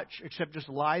much except just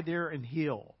lie there and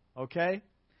heal, okay?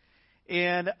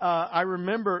 And I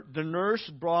remember the nurse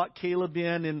brought Caleb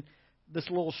in this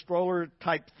little stroller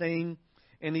type thing,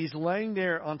 and he's laying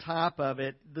there on top of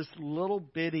it, this little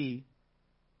bitty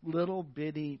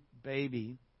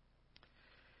baby.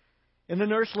 And the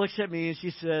nurse looks at me and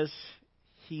she says,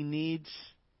 he needs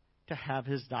to have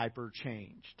his diaper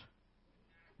changed.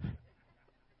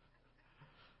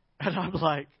 And I'm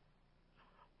like,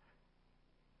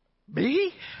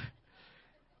 me?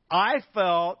 I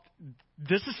felt,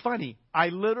 this is funny, I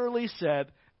literally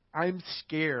said, I'm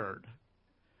scared.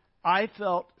 I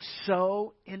felt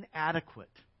so inadequate.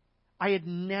 I had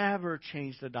never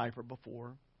changed a diaper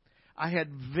before. I had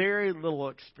very little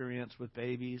experience with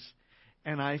babies,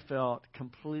 and I felt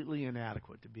completely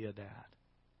inadequate to be a dad.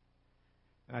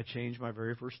 And I changed my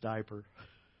very first diaper.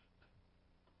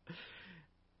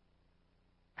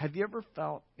 Have you ever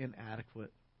felt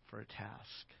inadequate for a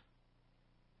task?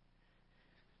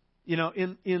 You know,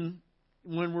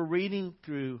 when we're reading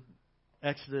through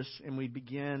Exodus and we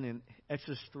begin in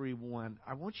Exodus 3:1,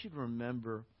 I want you to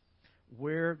remember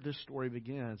where this story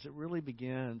begins. It really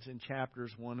begins in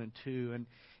chapters 1 and 2. And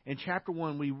in chapter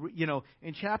 1,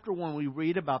 we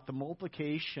read about the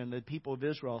multiplication of the people of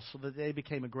Israel so that they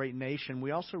became a great nation.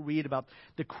 We also read about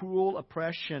the cruel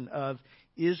oppression of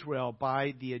Israel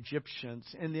by the Egyptians.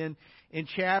 And then in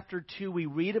chapter 2, we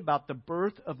read about the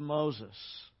birth of Moses.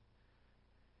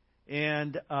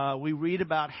 And we read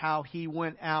about how he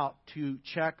went out to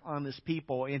check on his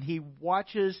people. And he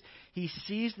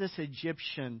sees this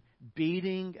Egyptian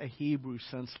beating a Hebrew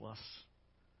senseless.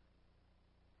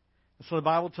 And so the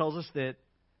Bible tells us that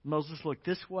Moses looked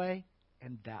this way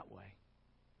and that way.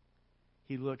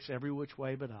 He looks every which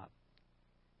way but up.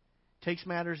 Takes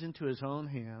matters into his own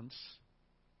hands.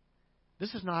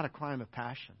 This is not a crime of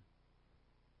passion.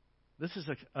 This is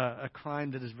a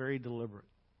crime that is very deliberate.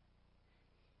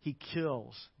 He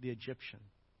kills the Egyptian,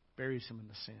 buries him in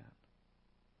the sand.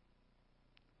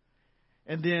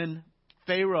 And then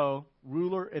Pharaoh,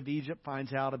 ruler of Egypt,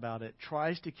 finds out about it,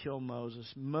 tries to kill Moses.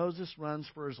 Moses runs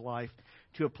for his life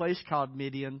to a place called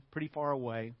Midian, pretty far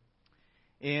away.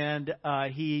 And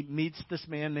he meets this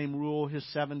man named Reuel, his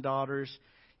 7 daughters.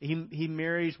 He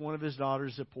marries one of his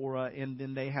daughters, Zipporah, and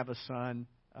then they have a son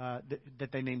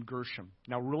that they named Gershom.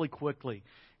 Now, really quickly,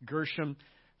 Gershom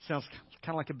sounds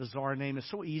kind of like a bizarre name. It's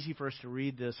so easy for us to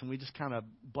read this, and we just kind of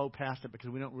blow past it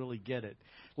because we don't really get it.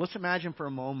 Let's imagine for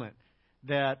a moment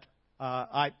that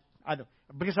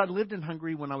because I lived in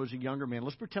Hungary when I was a younger man.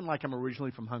 Let's pretend like I'm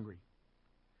originally from Hungary.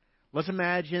 Let's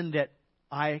imagine that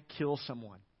I kill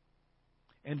someone,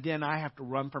 and then I have to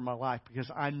run for my life because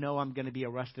I know I'm going to be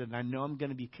arrested, and I know I'm going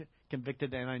to be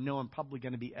convicted, and I know I'm probably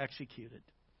going to be executed.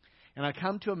 And I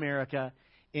come to America,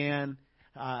 and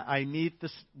I meet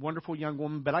this wonderful young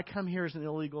woman, but I come here as an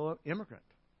illegal immigrant.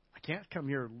 I can't come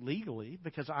here legally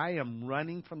because I am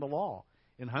running from the law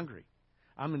in Hungary.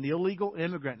 I'm an illegal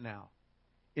immigrant now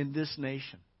in this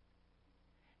nation.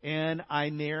 and I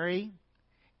marry,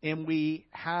 and we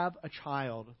have a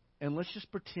child, and let's just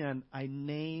pretend I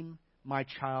name my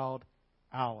child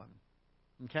Alan.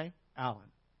 Okay? Alan.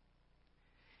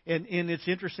 And it's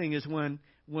interesting is when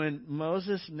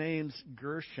Moses names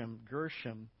Gershom,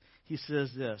 he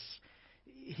says this.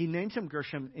 He names him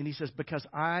Gershom, and he says, because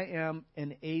I am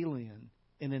an alien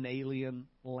in an alien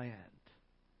land.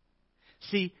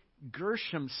 See,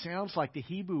 Gershom sounds like the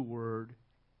Hebrew word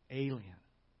alien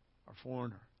or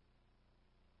foreigner.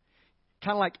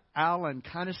 Kind of like Alan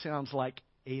kind of sounds like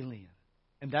alien.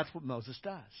 And that's what Moses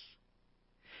does.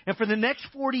 And for the next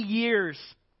 40 years,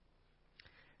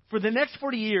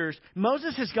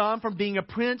 Moses has gone from being a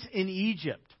prince in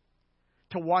Egypt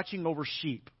to watching over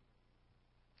sheep.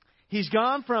 He's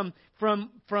gone from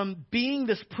being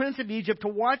this prince of Egypt to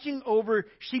watching over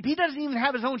sheep. He doesn't even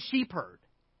have his own sheep herd.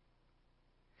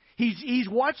 He's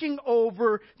watching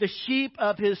over the sheep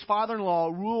of his father-in-law,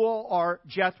 Reuel or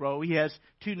Jethro. He has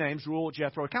two names, Reuel,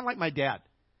 Jethro. Kind of like my dad.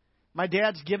 My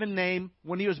dad's given name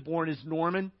when he was born is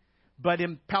Norman, but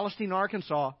in Palestine,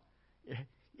 Arkansas,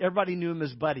 everybody knew him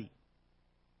as Buddy.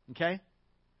 Okay?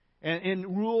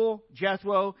 And Reuel,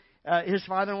 Jethro, his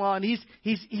father-in-law, and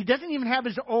he doesn't even have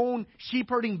his own sheep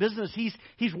herding business.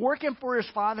 He's working for his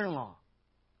father-in-law.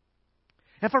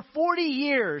 And for 40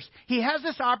 years, he has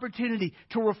this opportunity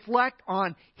to reflect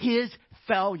on his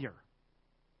failure.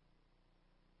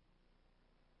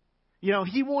 You know,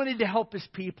 he wanted to help his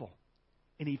people,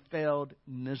 and he failed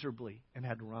miserably and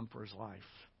had to run for his life.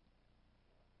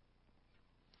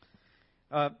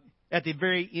 At the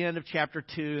very end of chapter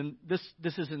 2, and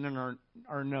this isn't in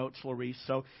our notes, Lorice,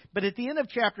 but at the end of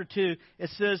chapter 2, it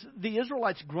says, the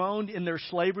Israelites groaned in their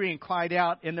slavery and cried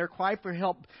out, and their cry for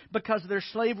help because of their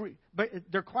slavery, went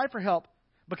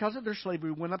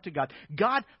up to God.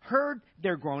 God heard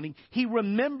their groaning. He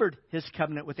remembered his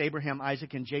covenant with Abraham,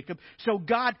 Isaac, and Jacob. So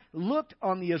God looked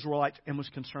on the Israelites and was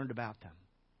concerned about them.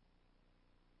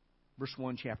 Verse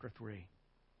 1, chapter 3.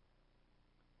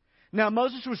 Now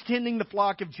Moses was tending the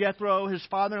flock of Jethro, his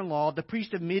father-in-law, the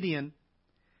priest of Midian.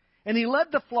 And he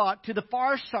led the flock to the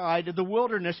far side of the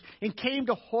wilderness and came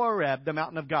to Horeb, the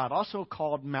mountain of God, also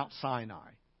called Mount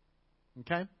Sinai.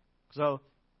 Okay? So,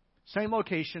 same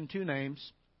location, two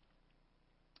names.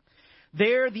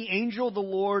 There the angel of the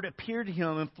Lord appeared to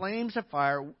him in flames of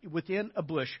fire within a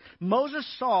bush. Moses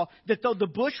saw that though the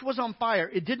bush was on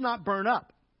fire, it did not burn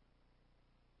up.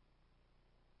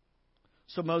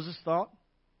 So Moses thought,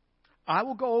 I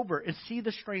will go over and see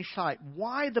the strange sight,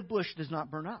 why the bush does not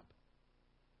burn up.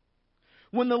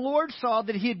 When the Lord saw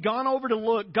that he had gone over to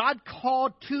look, God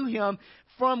called to him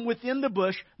from within the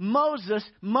bush, Moses,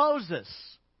 Moses.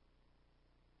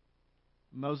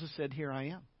 Moses said, here I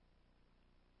am.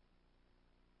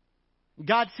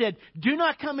 God said, do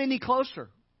not come any closer.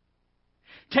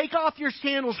 Take off your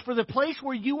sandals, for the place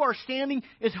where you are standing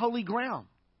is holy ground.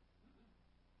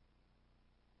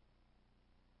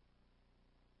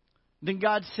 Then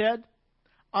God said,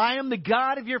 I am the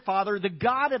God of your father, the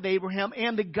God of Abraham,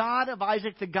 and the God of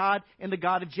Isaac, the God and the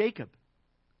God of Jacob.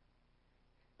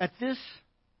 At this,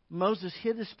 Moses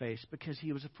hid his face because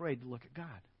he was afraid to look at God.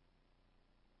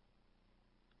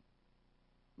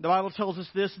 The Bible tells us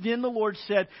this. Then the Lord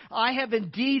said, I have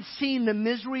indeed seen the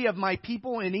misery of my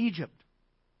people in Egypt.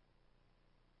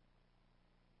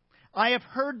 I have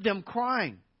heard them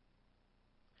crying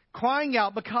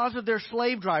out because of their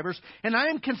slave drivers, and I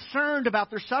am concerned about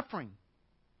their suffering.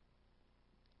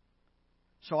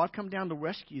 So I've come down to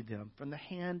rescue them from the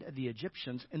hand of the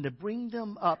Egyptians and to bring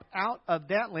them up out of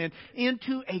that land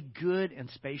into a good and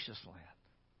spacious land.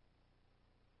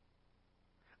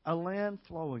 A land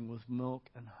flowing with milk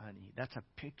and honey. That's a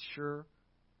picture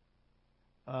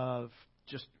of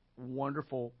just a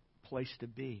wonderful place to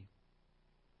be.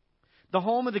 The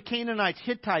home of the Canaanites,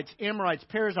 Hittites, Amorites,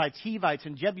 Perizzites, Hivites,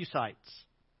 and Jebusites.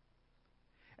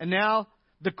 And now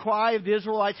the cry of the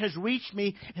Israelites has reached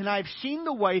me, and I have seen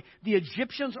the way the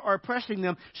Egyptians are oppressing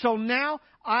them. So now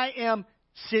I am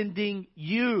sending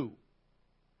you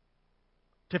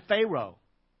to Pharaoh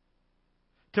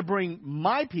to bring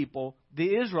my people,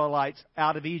 the Israelites,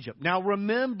 out of Egypt. Now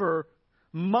remember,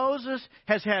 Moses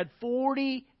has had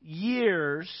 40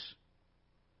 years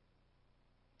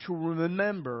to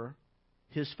remember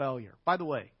his failure. By the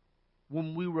way,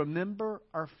 when we remember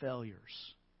our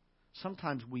failures,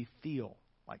 sometimes we feel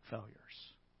like failures.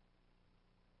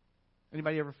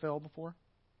 Anybody ever failed before?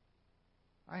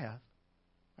 I have.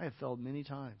 I have failed many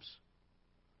times.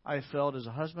 I have failed as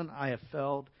a husband. I have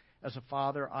failed as a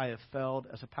father. I have failed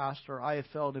as a pastor. I have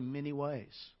failed in many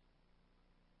ways.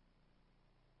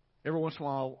 Every once in a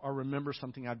while, I'll remember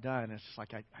something I've done. It's just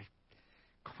like I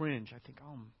cringe. I think,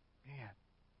 oh, man.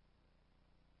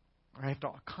 I have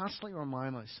to constantly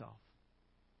remind myself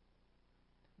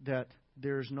that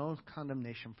there is no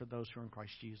condemnation for those who are in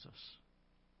Christ Jesus.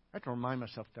 I have to remind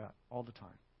myself that all the time.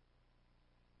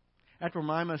 I have to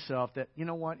remind myself that, you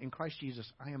know what? In Christ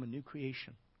Jesus, I am a new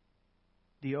creation.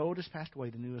 The old has passed away,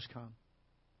 the new has come.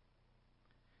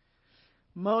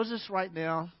 Moses right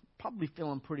now, probably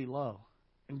feeling pretty low.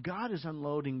 And God is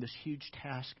unloading this huge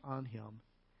task on him.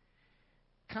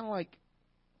 Kind of like,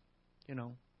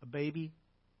 a baby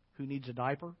who needs a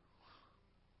diaper.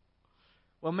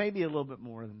 Well, maybe a little bit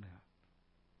more than that.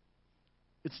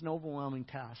 It's an overwhelming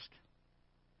task.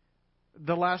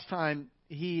 The last time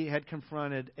he had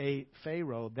confronted a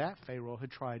Pharaoh, that Pharaoh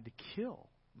had tried to kill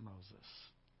Moses.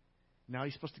 Now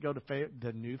he's supposed to go to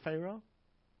the new Pharaoh?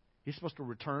 He's supposed to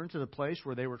return to the place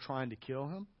where they were trying to kill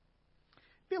him?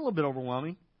 It'd be a little bit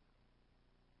overwhelming.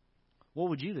 What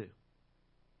would you do?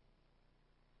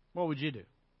 What would you do?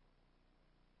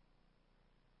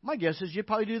 My guess is you'd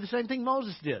probably do the same thing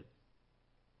Moses did.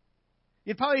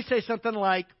 You'd probably say something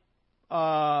like,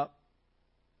 but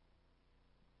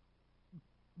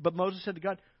Moses said to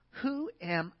God, who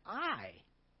am I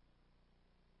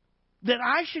that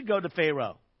I should go to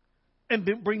Pharaoh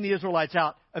and bring the Israelites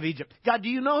out of Egypt? God, do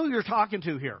you know who you're talking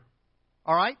to here?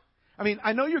 All right? I mean,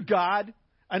 I know you're God.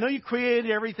 I know you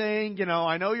created everything.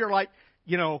 I know you're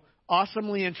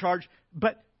awesomely in charge.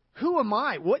 But who am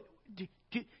I? What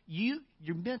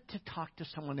you're meant to talk to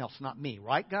someone else, not me,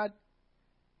 right, God?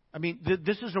 I mean,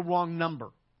 this is a wrong number.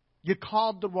 You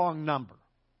called the wrong number.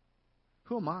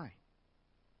 Who am I?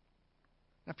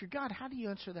 Now, if you're God, how do you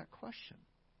answer that question?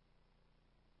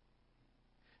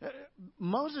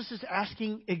 Moses is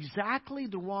asking exactly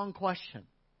the wrong question.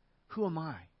 Who am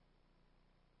I?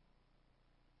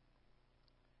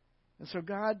 And so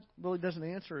God really doesn't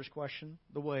answer his question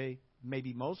the way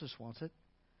maybe Moses wants it.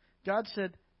 God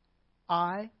said,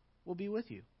 I will be with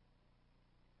you.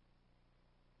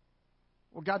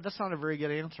 Well, God, that's not a very good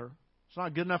answer. It's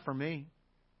not good enough for me.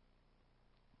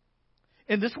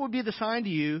 And this will be the sign to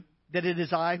you that it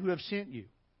is I who have sent you.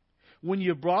 When you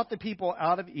have brought the people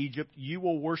out of Egypt, you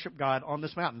will worship God on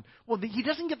this mountain. Well, he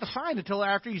doesn't get the sign until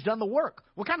after he's done the work.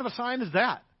 What kind of a sign is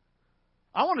that?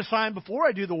 I want a sign before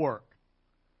I do the work.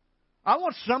 I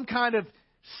want some kind of,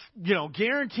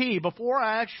 guarantee before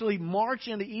I actually march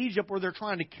into Egypt where they're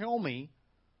trying to kill me.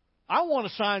 I want a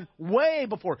sign way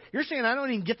before. You're saying I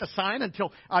don't even get the sign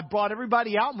until I brought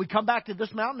everybody out and we come back to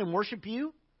this mountain and worship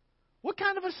you? What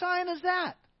kind of a sign is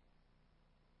that?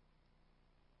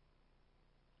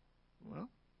 Well,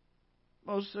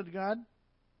 Moses said to God,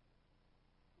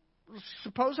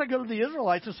 suppose I go to the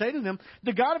Israelites and say to them,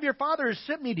 the God of your father has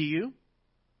sent me to you.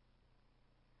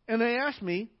 And they ask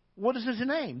me, what is his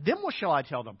name? Then what shall I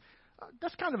tell them?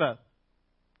 That's kind of a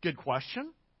good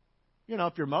question.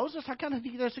 If you're Moses, I kind of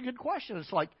think that's a good question.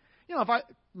 It's like, if I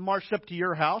marched up to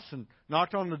your house and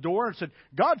knocked on the door and said,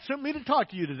 God sent me to talk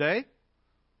to you today.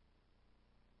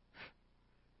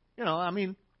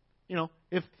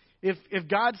 If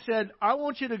God said, I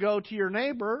want you to go to your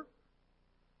neighbor,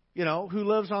 who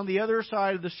lives on the other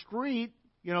side of the street,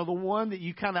 the one that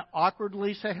you kind of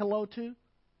awkwardly say hello to,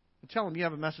 and tell him you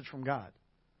have a message from God.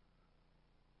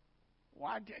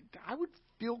 Well, I would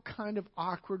feel kind of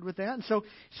awkward with that. And so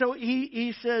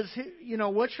he says,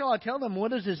 what shall I tell them?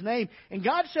 What is his name? And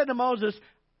God said to Moses,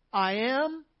 I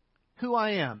am who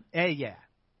I am. Yeah.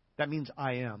 That means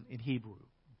I am in Hebrew.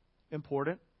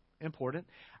 Important.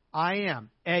 I am.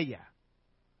 Yeah.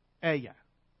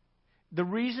 The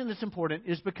reason it's important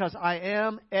is because I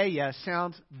am,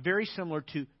 sounds very similar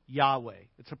to Yahweh.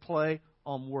 It's a play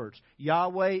on words.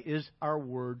 Yahweh is our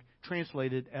word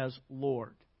translated as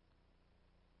Lord.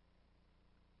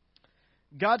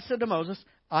 God said to Moses,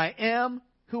 I am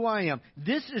who I am.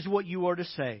 This is what you are to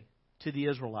say to the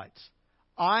Israelites.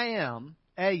 I am,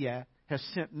 has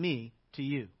sent me to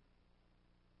you.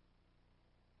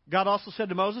 God also said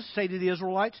to Moses, say to the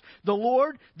Israelites, the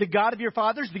Lord, the God of your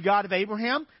fathers, the God of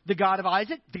Abraham, the God of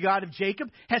Isaac, the God of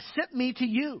Jacob, has sent me to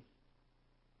you.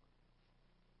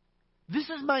 This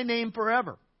is my name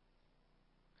forever.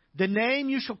 The name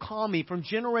you shall call me from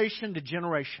generation to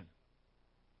generation.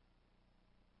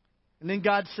 And then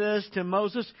God says to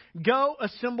Moses, go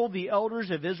assemble the elders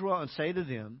of Israel and say to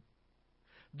them,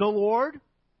 the Lord,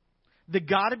 the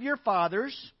God of your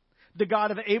fathers, the God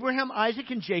of Abraham,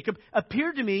 Isaac, and Jacob,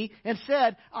 appeared to me and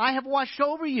said, I have watched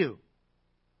over you.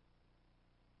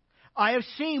 I have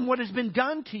seen what has been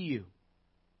done to you.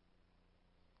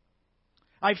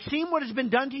 I've seen what has been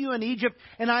done to you in Egypt,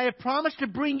 and I have promised to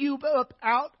bring you up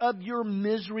out of your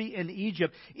misery in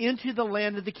Egypt into the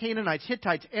land of the Canaanites,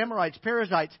 Hittites, Amorites,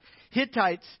 Perizzites,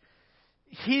 Hittites,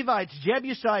 Hivites,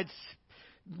 Jebusites,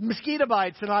 mosquito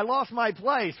bites and I lost my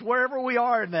place, wherever we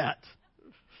are in that.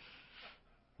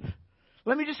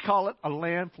 Let me just call it a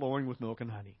land flowing with milk and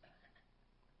honey.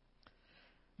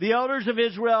 The elders of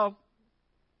Israel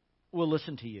will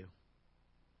listen to you.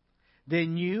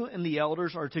 Then you and the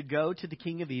elders are to go to the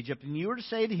king of Egypt, and you are to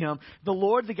say to him, the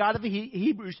Lord, the God of the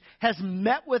Hebrews, has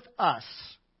met with us.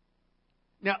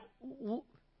 Now,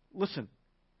 listen.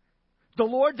 The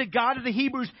Lord, the God of the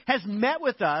Hebrews, has met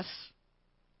with us.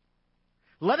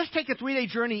 Let us take a 3-day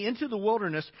journey into the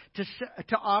wilderness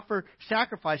to offer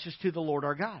sacrifices to the Lord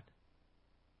our God.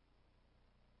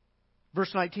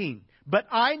 Verse 19. But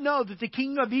I know that the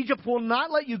king of Egypt will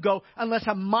not let you go unless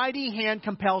a mighty hand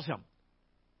compels him.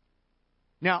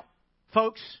 Now,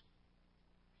 folks,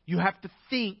 you have to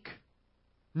think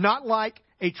not like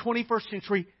a 21st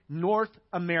century North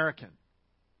American.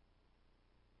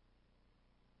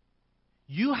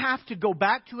 You have to go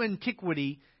back to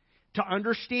antiquity to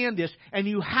understand this, and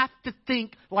you have to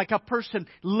think like a person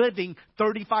living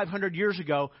 3,500 years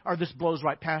ago, or this blows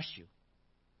right past you.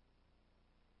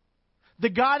 The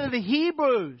God of the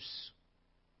Hebrews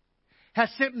has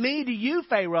sent me to you,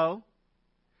 Pharaoh,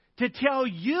 to tell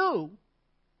you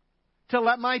to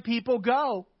let my people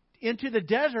go into the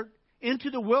desert,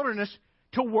 into the wilderness,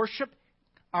 to worship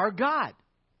our God.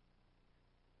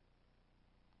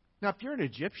 Now, if you're an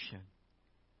Egyptian,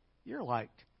 you're like,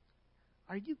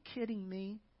 are you kidding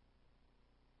me?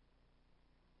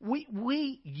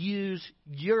 We use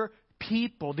your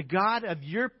people, the God of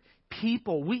your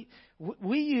people. We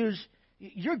use,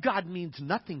 your God means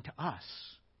nothing to us.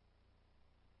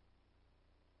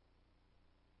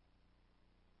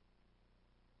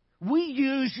 We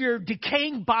use your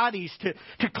decaying bodies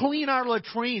to clean our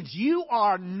latrines. You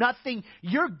are nothing.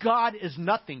 Your God is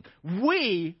nothing.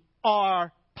 We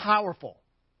are powerful.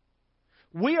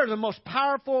 We are the most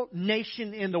powerful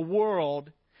nation in the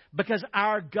world because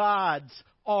our gods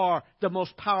are the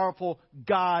most powerful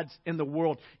gods in the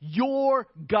world. Your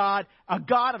God, a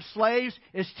God of slaves,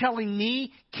 is telling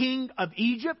me, king of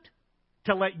Egypt,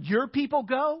 to let your people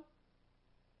go?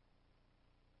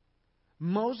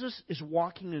 Moses is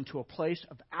walking into a place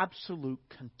of absolute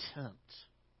contempt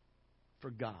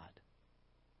for God.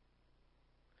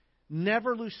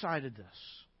 Never lose sight of this.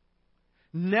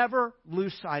 Never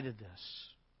lose sight of this.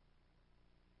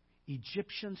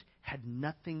 Egyptians had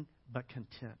nothing but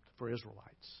contempt for Israelites.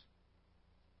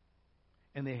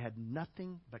 And they had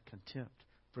nothing but contempt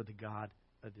for the God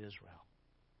of Israel.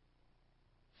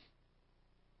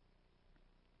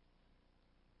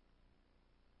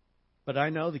 But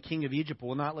I know the king of Egypt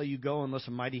will not let you go unless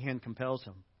a mighty hand compels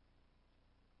him.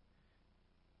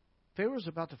 Pharaoh's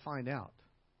about to find out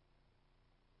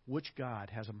which God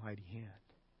has a mighty hand.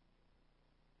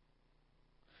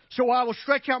 So I will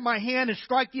stretch out my hand and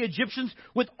strike the Egyptians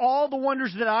with all the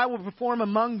wonders that I will perform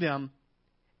among them.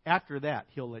 After that,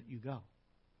 he'll let you go.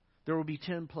 There will be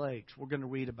 10 plagues. We're going to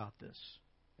read about this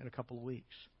in a couple of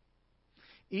weeks.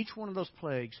 Each one of those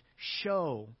plagues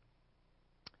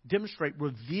demonstrate,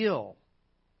 reveal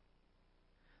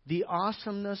the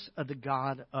awesomeness of the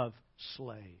God of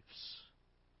slaves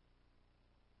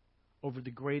over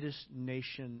the greatest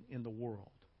nation in the world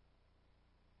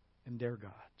and their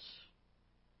gods.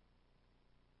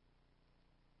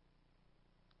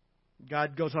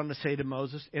 God goes on to say to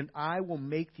Moses, and I will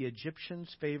make the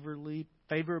Egyptians favorably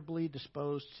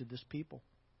disposed to this people,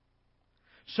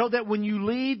 so that when you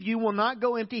leave, you will not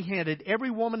go empty-handed.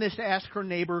 Every woman is to ask her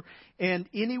neighbor and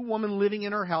any woman living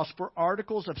in her house for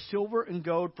articles of silver and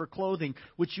gold for clothing,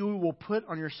 which you will put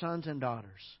on your sons and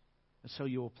daughters. And so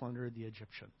you will plunder the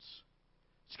Egyptians.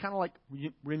 It's kind of like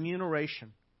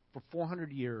remuneration for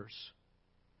 400 years,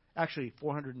 actually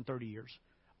 430 years,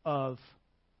 of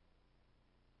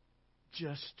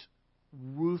just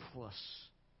ruthless,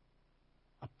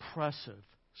 oppressive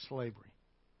slavery.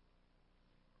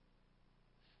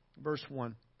 Verse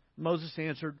 1, Moses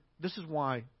answered, this is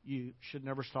why you should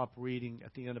never stop reading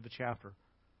at the end of a chapter.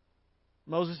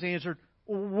 Moses answered,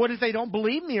 what if they don't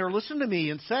believe me or listen to me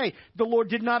and say, the Lord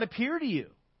did not appear to you?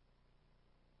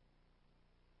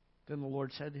 Then the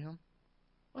Lord said to him,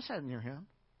 what's that in your hand?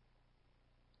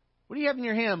 What do you have in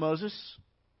your hand, Moses?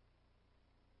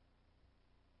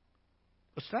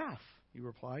 A staff, he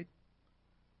replied.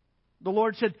 The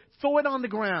Lord said, throw it on the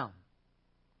ground.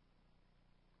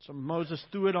 So Moses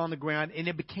threw it on the ground, and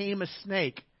it became a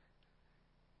snake.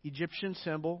 Egyptian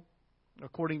symbol,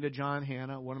 according to John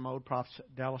Hanna, one of my old profs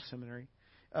at Dallas Seminary,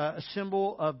 a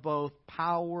symbol of both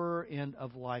power and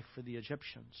of life for the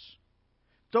Egyptians.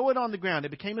 Throw it on the ground. It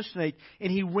became a snake,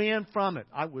 and he ran from it.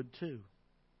 I would too.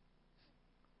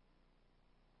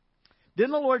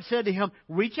 Then the Lord said to him,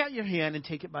 reach out your hand and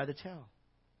take it by the tail.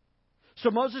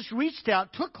 So Moses reached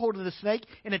out, took hold of the snake,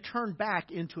 and it turned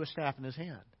back into a staff in his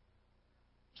hand.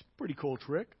 It's a pretty cool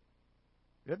trick,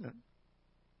 isn't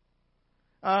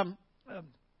it?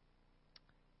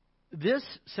 This,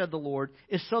 said the Lord,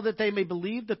 is so that they may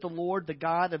believe that the Lord, the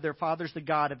God of their fathers, the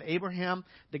God of Abraham,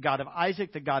 the God of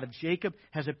Isaac, the God of Jacob,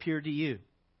 has appeared to you.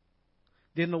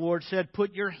 Then the Lord said,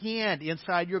 put your hand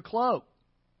inside your cloak.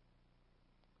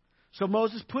 So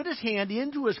Moses put his hand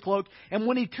into his cloak, and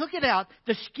when he took it out,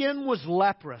 the skin was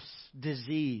leprous,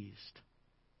 diseased.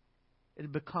 It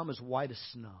had become as white as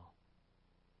snow.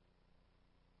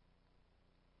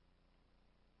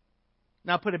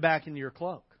 Now put it back into your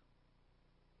cloak,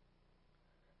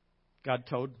 God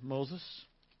told Moses.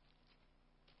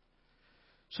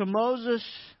 So Moses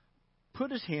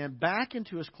put his hand back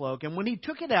into his cloak, and when he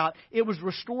took it out, it was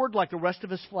restored like the rest of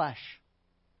his flesh.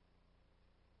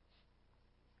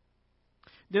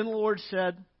 Then the Lord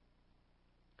said,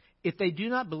 if they do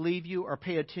not believe you or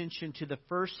pay attention to the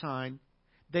first sign,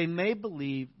 they may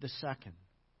believe the second.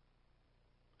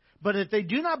 But if they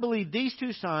do not believe these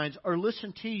two signs or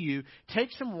listen to you,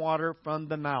 take some water from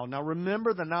the Nile. Now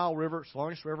remember, the Nile River, it's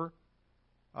the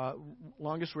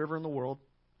longest river in the world.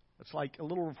 It's like a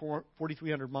little over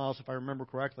 4,300 miles, if I remember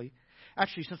correctly.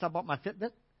 Actually, since I bought my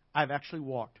Fitbit, I've actually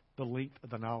walked the length of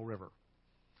the Nile River.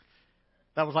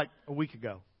 That was like a week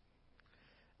ago.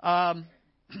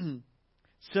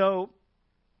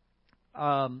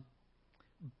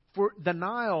 For the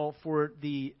Nile, for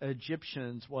the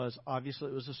Egyptians, was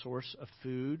obviously it was a source of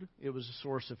food. It was a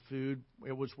source of food.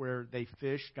 It was where they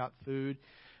fished, got food.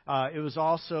 It was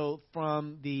also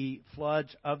from the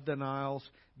floods of the Niles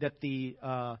that the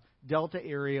delta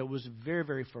area was very,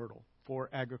 very fertile for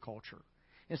agriculture.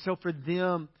 And so for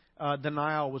them, the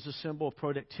Nile was a symbol of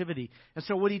productivity. And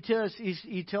so what he does is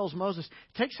he tells Moses,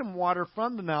 take some water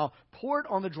from the Nile, pour it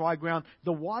on the dry ground.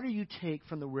 The water you take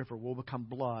from the river will become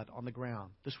blood on the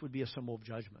ground. This would be a symbol of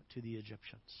judgment to the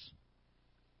Egyptians.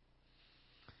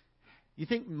 You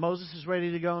think Moses is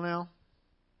ready to go now?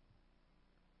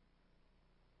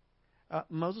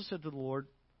 Moses said to the Lord,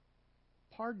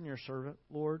 pardon your servant,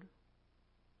 Lord.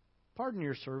 Pardon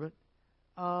your servant.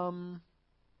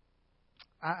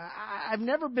 I've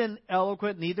never been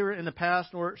eloquent, neither in the past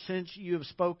nor since you have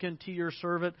spoken to your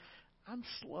servant. I'm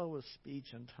slow of speech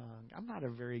and tongue. I'm not a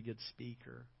very good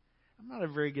speaker. I'm not a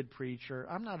very good preacher.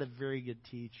 I'm not a very good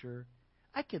teacher.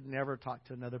 I could never talk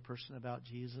to another person about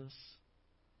Jesus.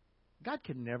 God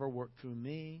could never work through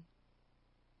me.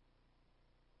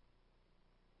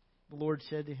 The Lord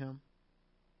said to him,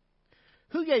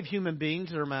 who gave human beings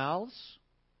their mouths?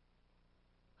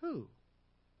 Who?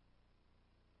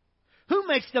 Who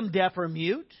makes them deaf or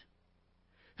mute?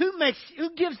 Who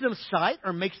gives them sight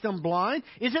or makes them blind?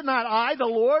 Is it not I, the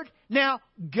Lord? Now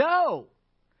go.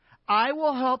 I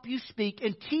will help you speak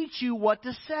and teach you what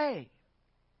to say.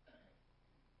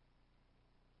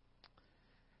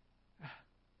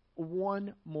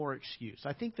 One more excuse.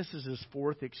 I think this is his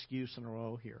fourth excuse in a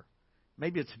row here.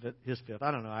 Maybe it's his fifth.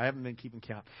 I don't know. I haven't been keeping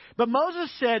count. But Moses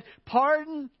said,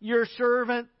 pardon your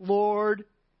servant, Lord.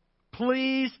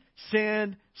 Please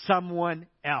send someone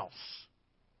else.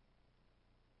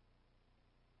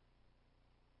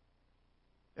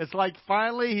 It's like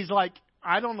finally he's like,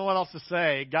 I don't know what else to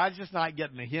say. God's just not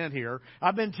getting the hint here.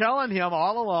 I've been telling him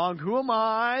all along, who am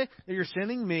I that you're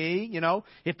sending me? You know,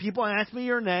 if people ask me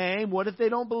your name, what if they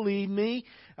don't believe me?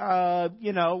 Well,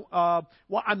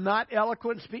 I'm not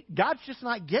eloquent. God's just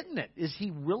not getting it. Is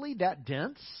he really that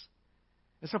dense?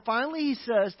 And so finally he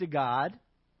says to God,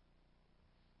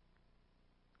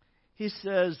 he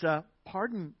says,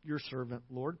 pardon your servant,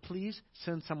 Lord. Please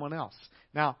send someone else.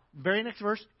 Now, very next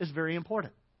verse is very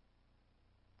important.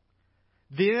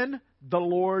 Then the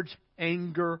Lord's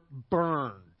anger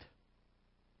burned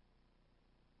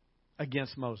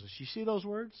against Moses. You see those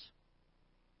words?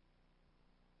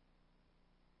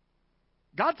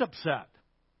 God's upset.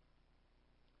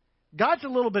 God's a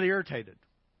little bit irritated.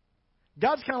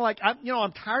 God's kind of like,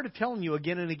 I'm tired of telling you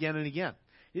again and again and again.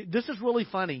 This is really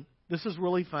funny. This is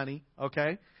really funny,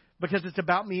 okay? Because it's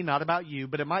about me, not about you,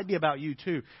 but it might be about you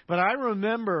too. But I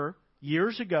remember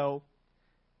years ago,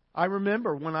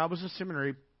 when I was in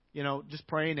seminary, just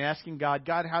praying, asking God,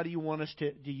 how do you want us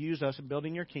to use us in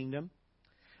building your kingdom?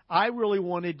 I really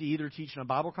wanted to either teach in a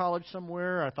Bible college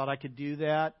somewhere. I thought I could do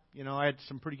that. I had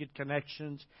some pretty good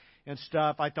connections and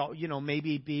stuff. I thought,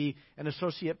 maybe be an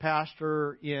associate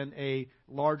pastor in a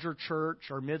larger church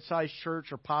or mid-sized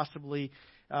church, or possibly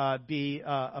be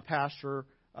a pastor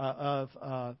of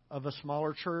a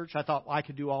smaller church. I thought I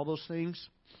could do all those things.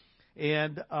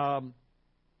 And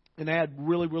And I had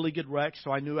really, really good recs,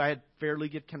 so I knew I had fairly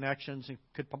good connections and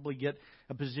could probably get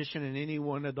a position in any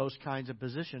one of those kinds of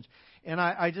positions. And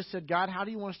I just said, God, how do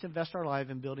you want us to invest our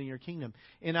life in building your kingdom?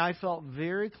 And I felt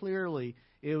very clearly,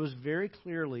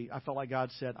 I felt like God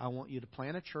said, I want you to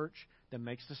plant a church that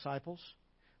makes disciples,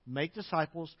 make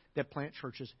disciples that plant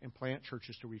churches, and plant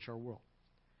churches to reach our world.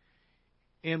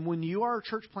 And when you are a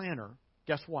church planter,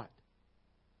 guess what?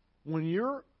 When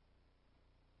you're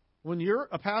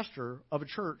a pastor of a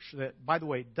church that, by the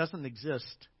way, doesn't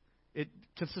exist, it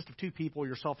consists of two people,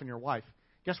 yourself and your wife.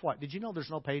 Guess what? Did you know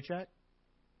there's no paycheck?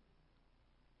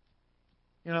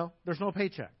 You know, there's no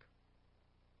paycheck.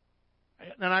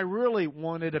 And I really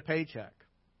wanted a paycheck.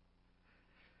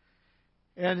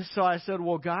 And so I said,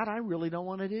 well, God, I really don't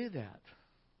want to do that.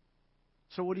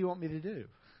 So what do you want me to do?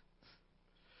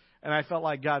 And I felt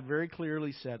like God very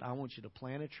clearly said, I want you to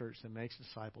plant a church that makes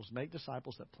disciples, make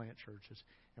disciples that plant churches,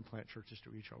 and plant churches to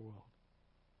reach our world.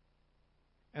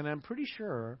 And I'm pretty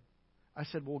sure, I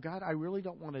said, well, God, I really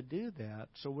don't want to do that,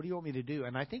 so what do you want me to do?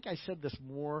 And I think I said this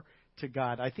more to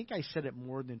God. I think I said it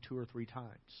more than 2 or 3 times.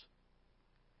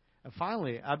 And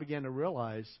finally, I began to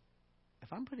realize,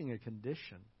 if I'm putting a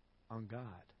condition on God,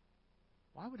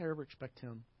 why would I ever expect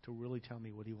Him to really tell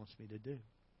me what He wants me to do?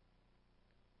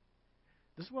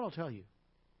 This is what I'll tell you.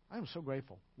 I am so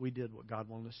grateful we did what God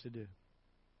wanted us to do.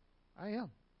 I am.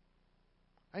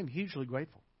 I am hugely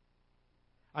grateful.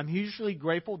 I'm hugely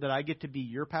grateful that I get to be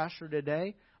your pastor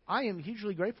today. I am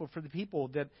hugely grateful for the people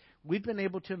that we've been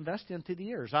able to invest in through the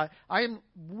years. I am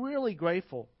really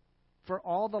grateful for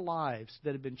all the lives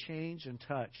that have been changed and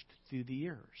touched through the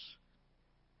years.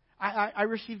 I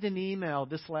received an email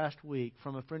this last week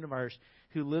from a friend of ours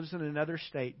who lives in another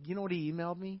state. You know what he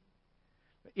emailed me?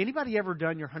 Anybody ever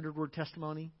done your 100-word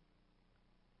testimony?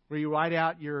 Where you write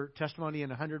out your testimony in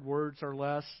 100 words or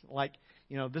less? Like,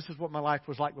 you know, this is what my life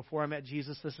was like before I met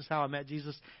Jesus. This is how I met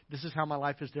Jesus. This is how my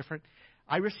life is different.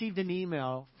 I received an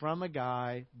email from a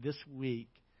guy this week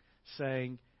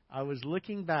saying, I was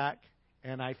looking back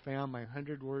and I found my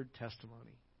 100-word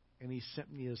testimony. And he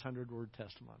sent me his 100-word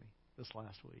testimony this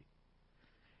last week.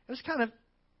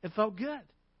 It felt good.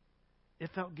 It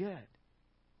felt good.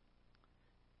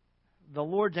 The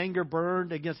Lord's anger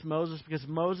burned against Moses because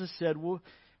Moses had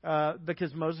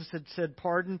said,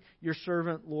 pardon your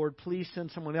servant, Lord, please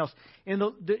send someone else. And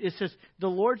it says, the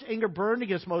Lord's anger burned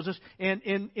against Moses.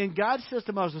 And God says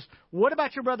to Moses, what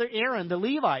about your brother Aaron, the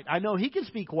Levite? I know he can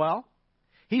speak well.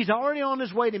 He's already on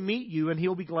his way to meet you, and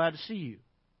he'll be glad to see you.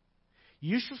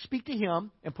 You shall speak to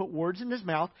him and put words in his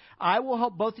mouth. I will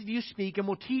help both of you speak and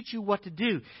will teach you what to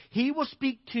do. He will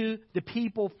speak to the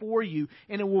people for you,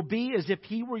 and it will be as if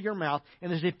he were your mouth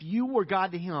and as if you were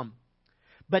God to him.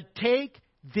 But take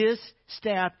this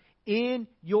staff in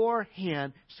your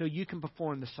hand so you can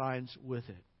perform the signs with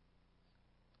it.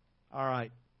 All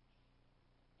right.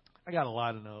 I got a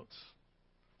lot of notes,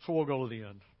 so we'll go to the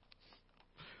end.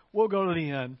 We'll go to the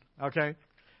end, okay?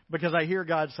 Because I hear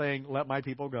God saying, let my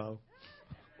people go.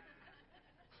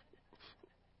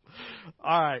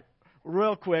 All right,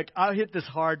 real quick. I'll hit this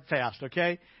hard fast,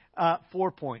 okay?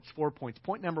 4 points.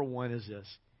 Point number 1 is this.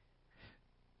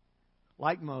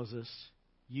 Like Moses,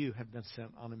 you have been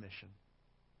sent on a mission.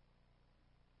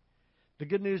 The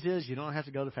good news is you don't have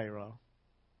to go to Pharaoh,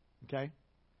 okay?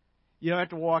 You don't have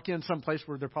to walk in some place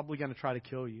where they're probably going to try to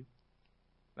kill you.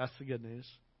 That's the good news.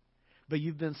 But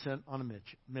you've been sent on a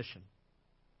mission.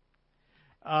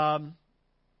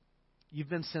 You've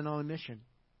been sent on a mission.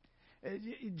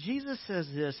 Jesus says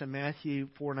this in Matthew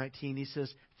 4:19. He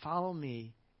says, follow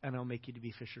me and I'll make you to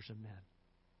be fishers of men.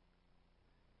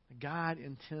 God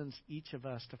intends each of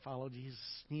us to follow Jesus.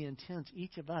 He intends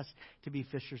each of us to be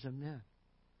fishers of men.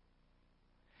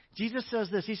 Jesus says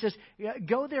this. He says,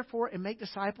 go therefore and make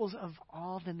disciples of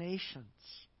all the nations.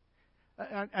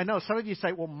 I know some of you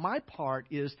say, well, my part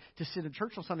is to sit in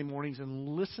church on Sunday mornings and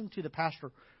listen to the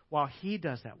pastor while he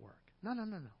does that work. No.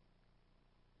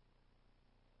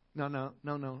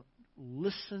 No.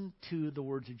 Listen to the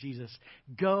words of Jesus.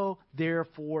 Go,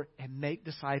 therefore, and make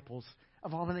disciples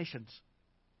of all the nations,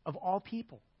 of all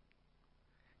people.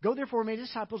 Go, therefore, and make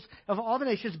disciples of all the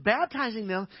nations, baptizing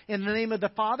them in the name of the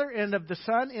Father and of the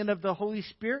Son and of the Holy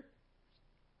Spirit,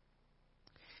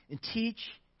 and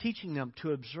teaching them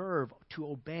to observe, to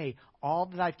obey all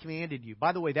that I've commanded you.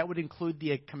 By the way, that would include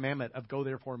the commandment of go,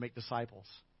 therefore, and make disciples.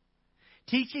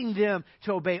 Teaching them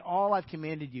to obey all I've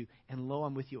commanded you. And lo,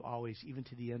 I'm with you always, even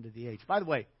to the end of the age. By the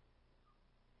way,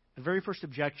 the very first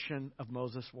objection of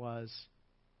Moses was,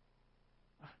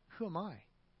 who am I?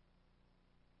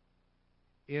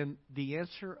 And the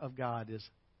answer of God is,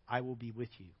 I will be with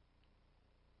you.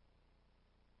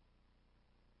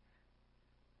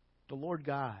 The Lord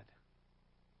God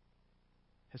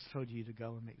has told you to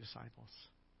go and make disciples.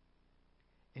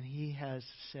 And He has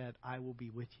said, I will be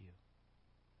with you.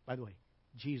 By the way,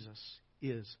 Jesus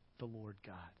is the Lord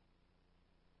God.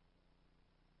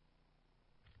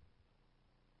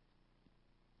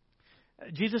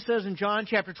 Jesus says in John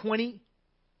chapter 20,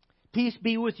 peace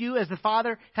be with you, as the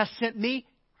Father has sent me,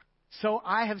 so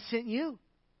I have sent you.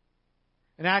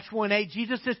 In Acts 1:8,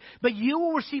 Jesus says, but you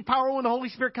will receive power when the Holy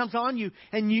Spirit comes on you,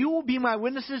 and you will be my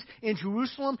witnesses in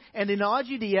Jerusalem and in all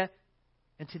Judea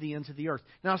and to the ends of the earth.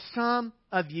 Now, some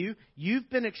of you, you've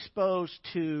been exposed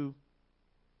to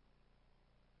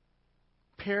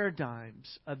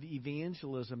paradigms of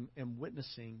evangelism and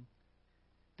witnessing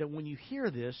that when you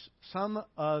hear this, some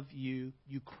of you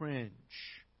cringe.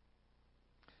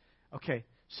 Okay,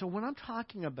 so when I'm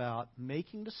talking about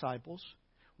making disciples,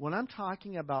 when I'm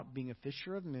talking about being a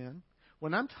fisher of men,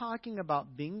 when I'm talking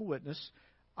about being a witness,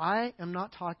 I am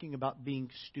not talking about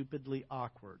being stupidly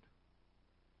awkward.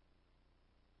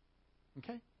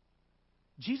 Okay?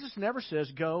 Jesus never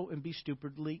says, go and be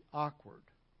stupidly awkward.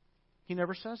 He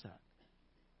never says that.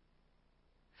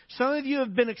 Some of you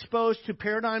have been exposed to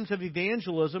paradigms of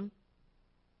evangelism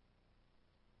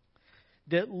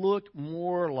that look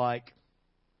more like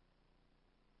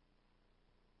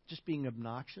just being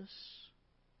obnoxious,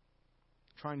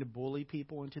 trying to bully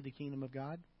people into the kingdom of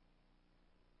God.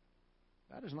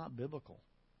 That is not biblical.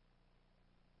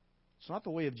 It's not the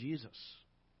way of Jesus.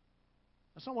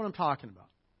 That's not what I'm talking about.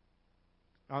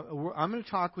 I'm going to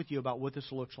talk with you about what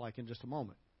this looks like in just a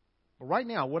moment. But right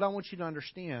now, what I want you to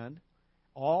understand,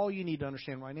 all you need to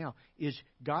understand right now, is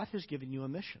God has given you a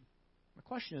mission. The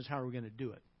question is, how are we going to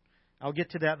do it? I'll get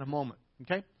to that in a moment.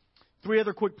 Okay? 3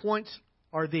 other quick points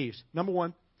are these.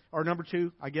 Number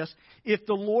 2, I guess. If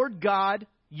the Lord God,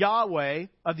 Yahweh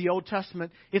of the Old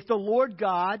Testament, if the Lord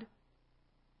God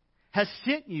has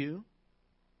sent you,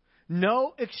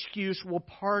 no excuse will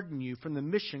pardon you from the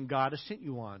mission God has sent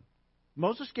you on.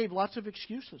 Moses gave lots of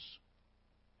excuses,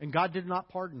 and God did not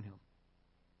pardon him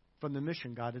from the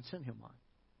mission God had sent him on.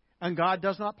 And God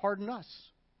does not pardon us.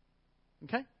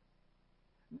 Okay?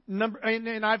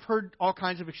 And I've heard all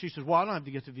kinds of excuses. Well, I don't have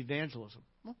the gift of evangelism.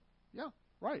 Well, yeah,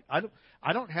 right.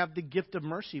 I don't have the gift of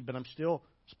mercy, but I'm still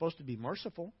supposed to be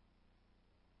merciful.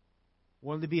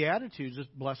 One of the Beatitudes is,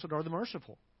 blessed are the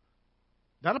merciful.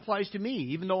 That applies to me,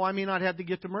 even though I may not have the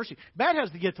gift of mercy. Matt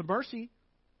has the gift of mercy,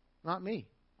 not me.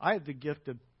 I have the gift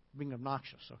of being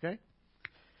obnoxious, okay?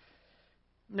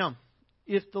 Now,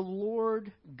 if the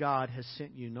Lord God has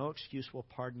sent you, no excuse will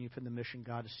pardon you from the mission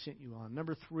God has sent you on.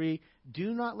 Number 3,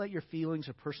 do not let your feelings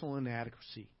of personal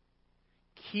inadequacy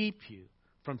keep you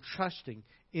from trusting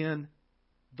in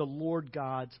the Lord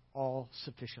God's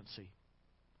all-sufficiency.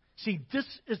 See, this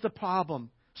is the problem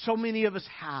so many of us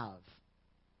have.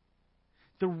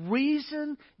 The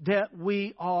reason that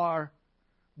we are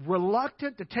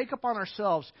reluctant to take upon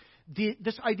ourselves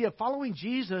this idea of following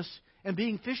Jesus and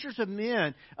being fishers of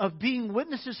men, of being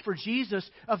witnesses for Jesus,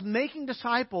 of making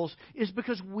disciples, is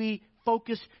because we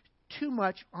focus too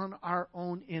much on our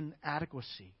own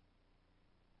inadequacy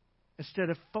instead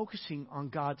of focusing on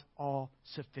God's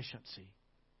all-sufficiency.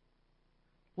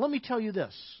 Let me tell you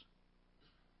this.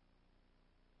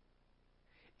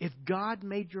 If God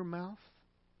made your mouth,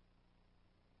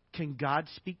 can God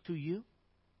speak through you?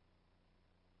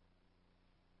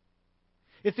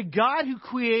 If the God who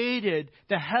created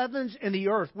the heavens and the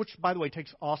earth, which, by the way,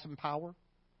 takes awesome power.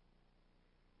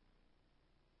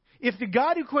 If the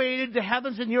God who created the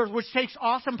heavens and the earth, which takes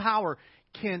awesome power,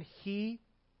 can He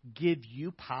give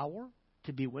you power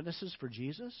to be witnesses for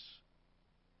Jesus?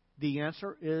 The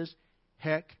answer is,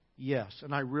 heck yes.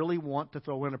 And I really want to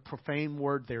throw in a profane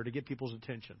word there to get people's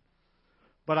attention.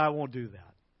 But I won't do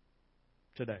that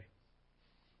today.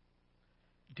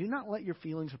 Do not let your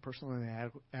feelings of personal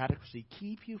inadequacy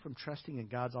keep you from trusting in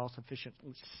God's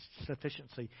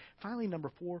all-sufficiency. Finally,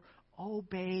 number 4,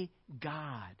 obey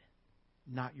God,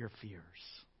 not your fears.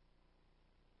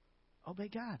 Obey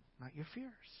God, not your fears.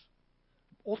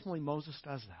 Ultimately, Moses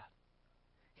does that.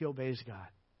 He obeys God.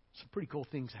 Some pretty cool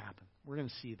things happen. We're going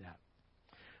to see that.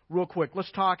 Real quick,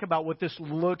 let's talk about what this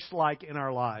looks like in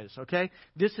our lives, okay?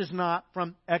 This is not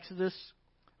from Exodus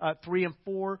 3 and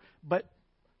 4, but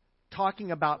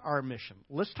talking about our mission.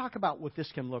 Let's talk about what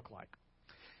this can look like.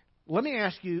 Let me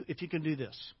ask you if you can do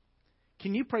this.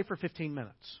 Can you pray for 15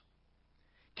 minutes?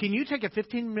 Can you take a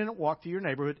 15-minute walk through your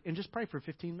neighborhood and just pray for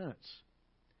 15 minutes?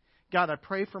 God, I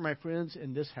pray for my friends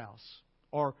in this house.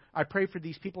 Or I pray for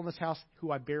these people in this house who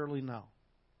I barely know,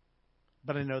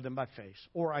 but I know them by face,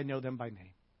 or I know them by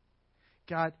name.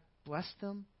 God, bless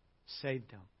them, save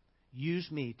them. Use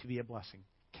me to be a blessing.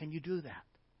 Can you do that?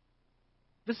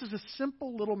 This is a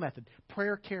simple little method.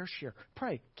 Prayer, care, share.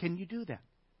 Pray. Can you do that?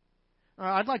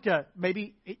 I'd like to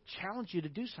maybe challenge you to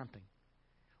do something.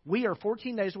 We are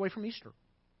 14 days away from Easter.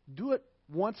 Do it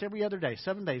once every other day,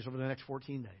 7 days over the next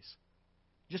 14 days.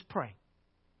 Just pray.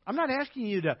 I'm not asking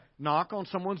you to knock on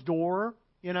someone's door,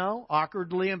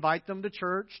 awkwardly invite them to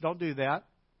church. Don't do that.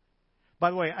 By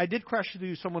the way, I did crash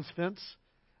through someone's fence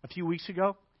a few weeks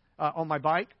ago on my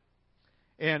bike,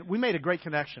 and we made a great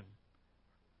connection.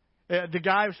 The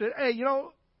guy said, hey,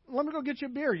 let me go get you a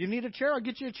beer. You need a chair? I'll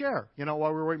get you a chair. While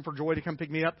we were waiting for Joy to come pick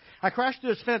me up. I crashed through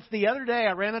his fence. The other day,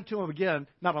 I ran into him again,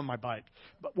 not on my bike.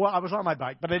 I was on my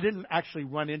bike, but I didn't actually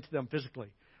run into them physically.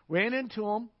 Ran into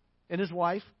him and his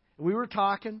wife. We were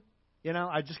talking.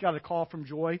 I just got a call from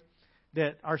Joy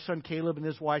that our son Caleb and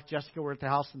his wife Jessica were at the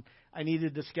house, and I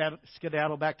needed to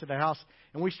skedaddle back to the house.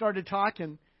 And we started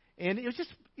talking, and it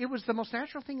was the most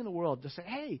natural thing in the world to say,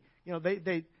 hey,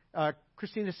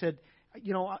 Christina said,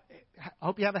 I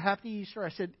hope you have a happy Easter. I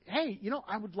said, hey,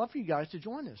 I would love for you guys to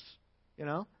join us,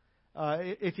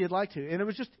 if you'd like to. And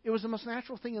it was the most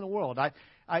natural thing in the world.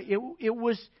 It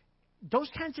was those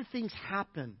kinds of things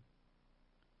happen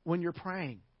when you're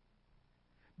praying.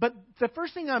 But the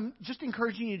first thing I'm just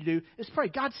encouraging you to do is pray.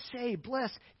 God, save,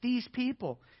 bless these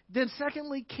people. Then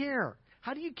secondly, care.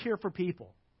 How do you care for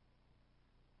people?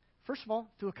 First of all,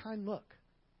 through a kind look.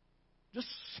 Just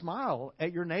smile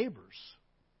at your neighbors.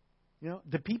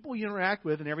 The people you interact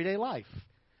with in everyday life.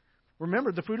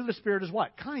 Remember, the fruit of the Spirit is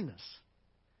what? Kindness.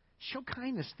 Show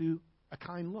kindness through a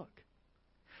kind look.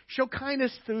 Show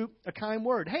kindness through a kind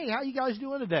word. Hey, how you guys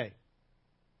doing today?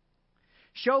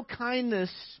 Show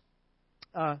kindness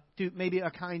through maybe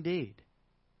a kind deed.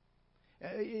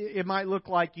 It might look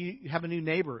like you have a new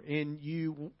neighbor and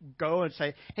you go and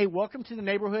say, hey, welcome to the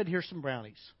neighborhood. Here's some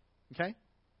brownies. Okay?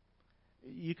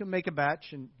 You can make a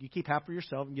batch and you keep half for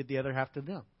yourself and give the other half to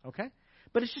them. Okay?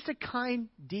 But it's just a kind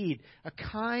deed, a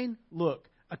kind look,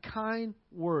 a kind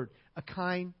word, a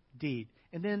kind deed.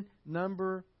 And then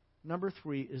number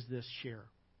 3 is this: share.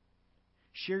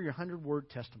 Share your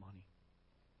 100-word testimony.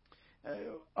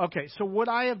 Okay, so what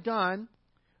I have done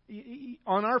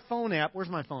on our phone app, where's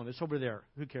my phone? It's over there.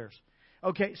 Who cares?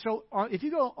 Okay, so if you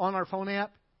go on our phone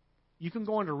app, you can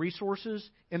go under resources,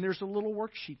 and there's a little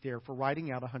worksheet there for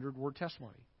writing out a 100-word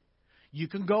testimony. You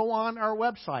can go on our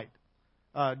website,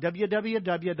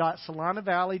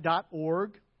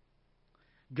 www.solonovalley.org.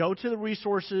 Go to the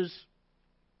resources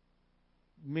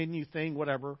menu thing,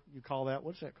 whatever you call that.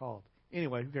 What's that called?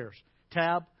 Anyway, who cares?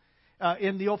 Tab.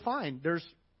 And you'll find there's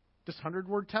this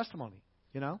 100-word testimony,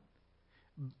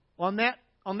 On that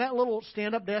little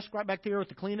stand-up desk right back there with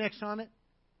the Kleenex on it,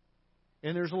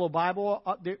 and there's a little Bible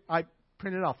up there. I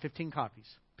printed off 15 copies.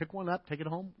 Pick one up, take it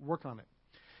home, work on it.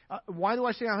 Why do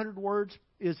I say 100 words?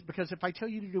 Is because if I tell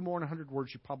you to do more than 100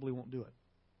 words, you probably won't do it.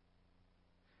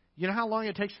 You know how long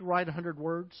it takes to write 100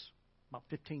 words? About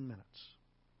 15 minutes.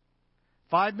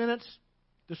 5 minutes,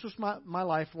 this was my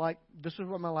life like. This is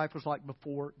what my life was like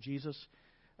before Jesus.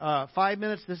 5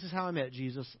 minutes, this is how I met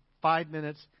Jesus. 5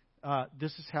 minutes,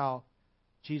 this is how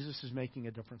Jesus is making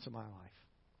a difference in my life.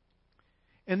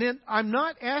 And then I'm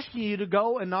not asking you to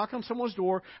go and knock on someone's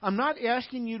door. I'm not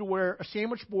asking you to wear a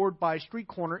sandwich board by a street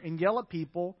corner and yell at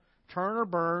people, turn or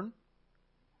burn.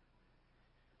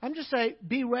 I'm just saying,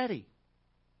 be ready.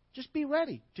 Just be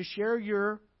ready to share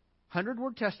your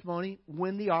 100-word testimony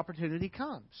when the opportunity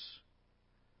comes.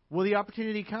 Will the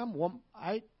opportunity come? Well,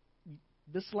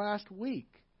 this last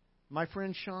week, my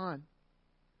friend Sean,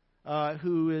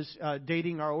 who is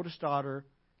dating our oldest daughter,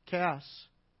 Cass,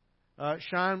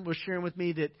 Sean was sharing with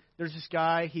me that there's this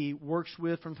guy he works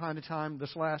with from time to time.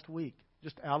 This last week,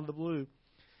 just out of the blue,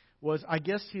 I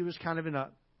guess he was kind of in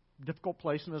a difficult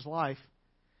place in his life,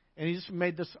 and he just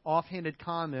made this offhanded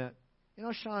comment.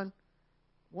 Sean,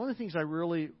 one of the things I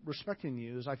really respect in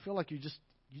you is I feel like you just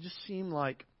seem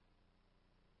like,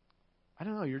 I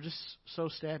don't know, you're just so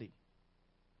steady.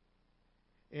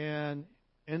 And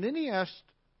then he asked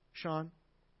Sean,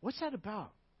 what's that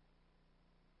about?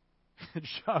 And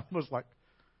Sean was like,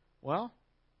 well,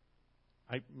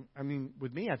 I mean,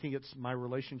 with me, I think it's my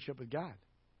relationship with God.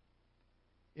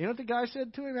 You know what the guy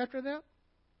said to him after that?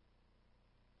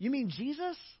 You mean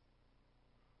Jesus?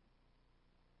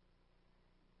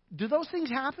 Do those things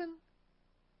happen?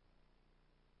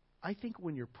 I think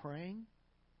when you're praying,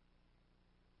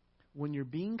 when you're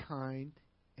being kind,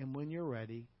 and when you're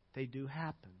ready, they do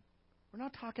happen. We're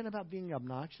not talking about being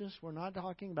obnoxious. We're not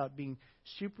talking about being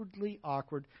stupidly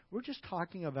awkward. We're just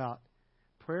talking about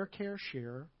prayer, care,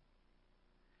 share,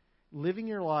 living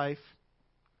your life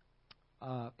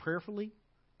prayerfully,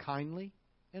 kindly,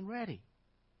 and ready.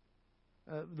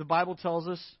 The Bible tells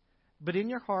us, but in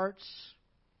your hearts,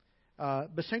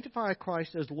 but sanctify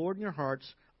Christ as Lord in your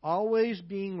hearts, always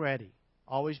being ready.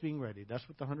 Always being ready. That's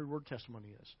what the 100-word testimony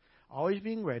is. Always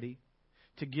being ready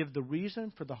to give the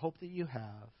reason for the hope that you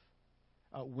have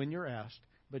when you're asked,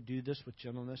 but do this with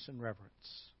gentleness and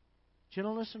reverence.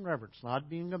 Gentleness and reverence, not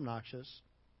being obnoxious,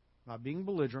 not being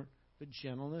belligerent, but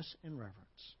gentleness and reverence.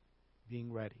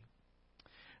 Being ready.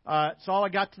 That's all I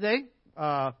got today.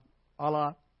 A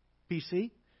la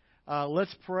PC.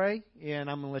 Let's pray, and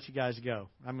I'm going to let you guys go.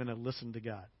 I'm going to listen to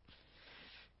God.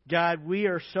 God, we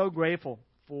are so grateful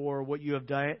for what you have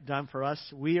done for us.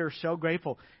 We are so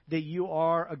grateful that you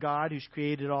are a God who's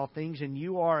created all things, and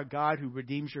you are a God who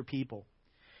redeems your people.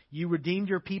 You redeemed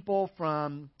your people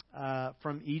from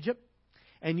Egypt,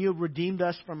 and you have redeemed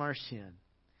us from our sin.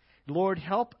 Lord,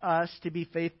 help us to be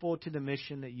faithful to the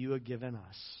mission that you have given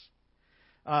us.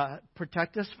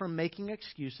 Protect us from making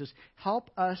excuses. Help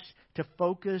us to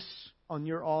focus on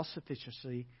your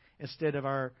all-sufficiency instead of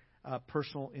our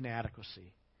personal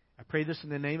inadequacy. I pray this in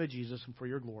the name of Jesus and for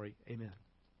your glory. Amen.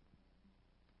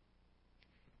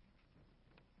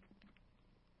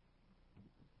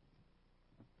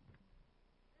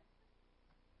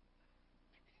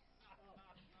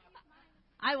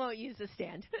 I won't use the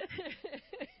stand.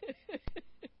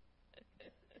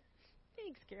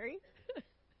 Thanks, Gary.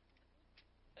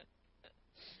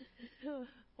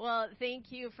 Well,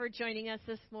 thank you for joining us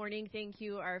this morning. Thank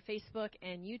you, our Facebook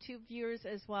and YouTube viewers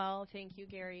as well. Thank you,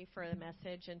 Gary, for the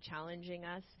message and challenging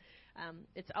us.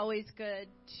 It's always good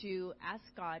to ask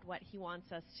God what He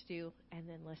wants us to do and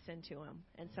then listen to Him.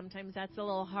 And sometimes that's a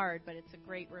little hard, but it's a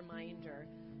great reminder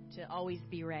to always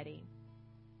be ready.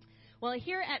 Well,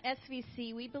 here at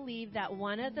SVC, we believe that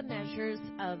one of the measures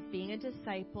of being a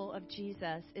disciple of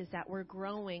Jesus is that we're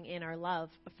growing in our love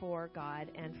for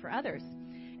God and for others.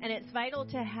 And it's vital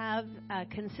to have a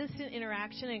consistent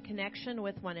interaction and connection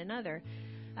with one another.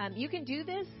 You can do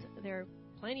this. There are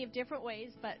plenty of different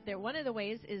ways, but one of the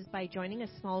ways is by joining a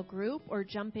small group or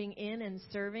jumping in and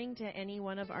serving to any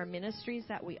one of our ministries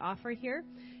that we offer here.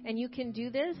 And you can do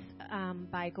this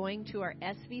by going to our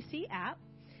SVC app.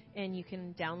 And you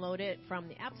can download it from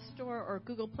the App Store or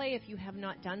Google Play if you have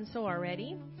not done so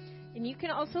already. And you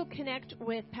can also connect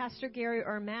with Pastor Gary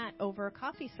or Matt over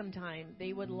coffee sometime.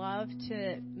 They would love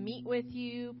to meet with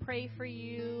you, pray for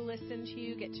you, listen to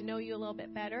you, get to know you a little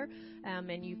bit better,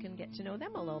 and you can get to know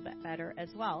them a little bit better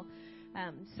as well.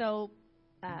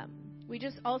 We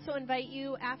just also invite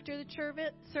you after the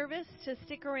service to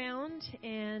stick around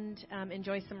and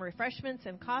enjoy some refreshments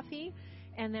and coffee.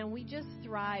 And then we just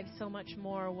thrive so much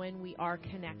more when we are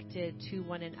connected to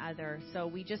one another. So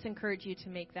we just encourage you to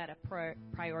make that a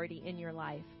priority in your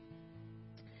life.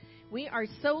 We are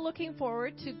so looking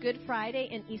forward to Good Friday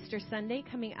and Easter Sunday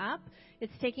coming up.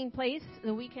 It's taking place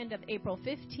the weekend of April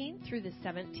 15th through the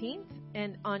 17th.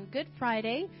 And on Good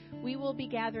Friday, we will be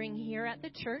gathering here at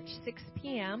the church, 6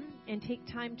 p.m., and take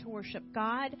time to worship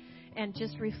God and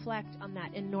just reflect on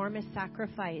that enormous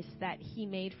sacrifice that He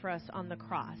made for us on the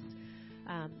cross.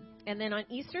 And then on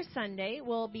Easter Sunday,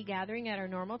 we'll be gathering at our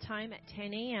normal time at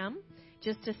 10 a.m.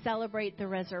 just to celebrate the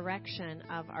resurrection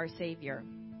of our Savior.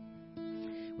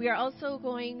 We are also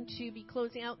going to be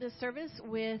closing out this service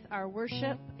with our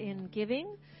worship in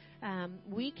giving.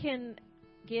 We can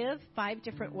give 5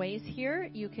 different ways here.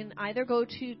 You can either go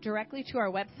directly to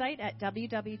our website at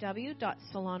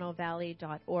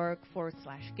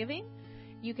www.solonovalley.org/giving.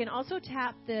 You can also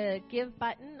tap the Give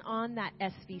button on that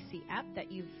SVC app that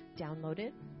you've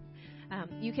downloaded.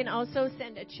 You can also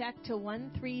send a check to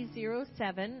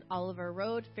 1307 Oliver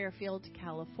Road, Fairfield,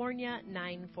 California,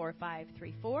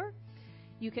 94534.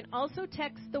 You can also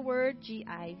text the word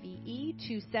GIVE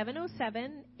to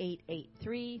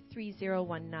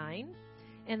 707-883-3019.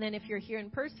 And then if you're here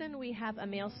in person, we have a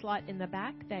mail slot in the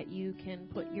back that you can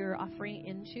put your offering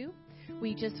into.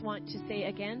 We just want to say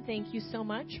again, thank you so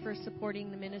much for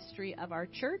supporting the ministry of our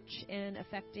church and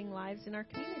affecting lives in our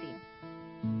community.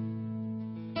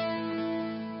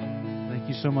 Thank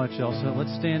you so much, Elsa.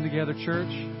 Let's stand together,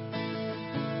 church.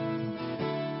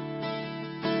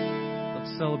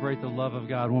 Let's celebrate the love of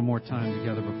God one more time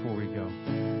together before we go.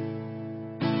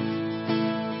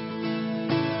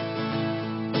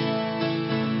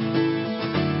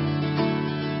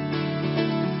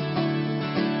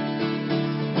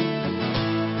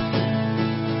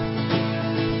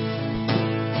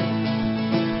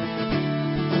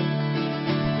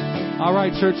 All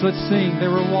right, church, let's sing. There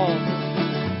were walls.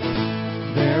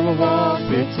 There were walls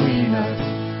between us.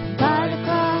 By the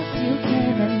cross you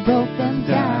came and broke them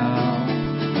down.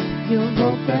 You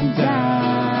broke them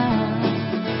down.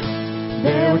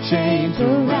 There were chains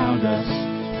around us.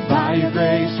 By your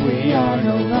grace we are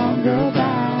no longer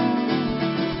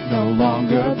bound. No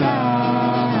longer bound.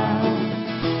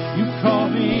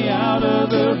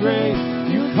 great.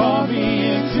 You called me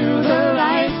into the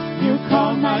light. You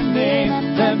called my name,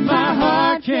 and my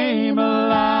heart came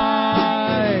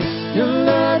alive. Your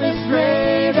love is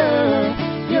greater.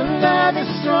 Your love is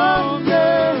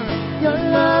stronger. Your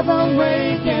love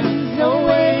awakens,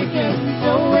 awakens,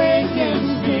 awakens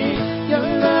me. Your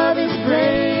love is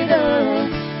greater.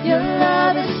 Your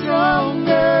love is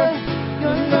stronger.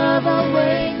 Your love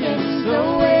awakens,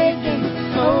 awakens,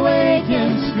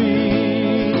 awakens me.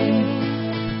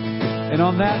 And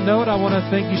on that note, I want to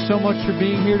thank you so much for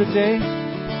being here today.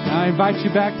 I invite you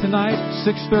back tonight,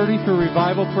 6:30 for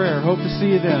revival prayer. Hope to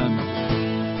see you then.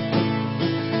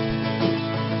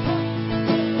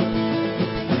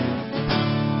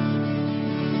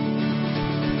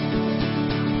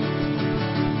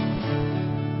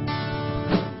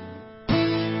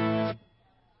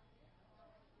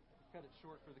 Cut it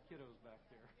short for the kiddos back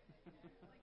there.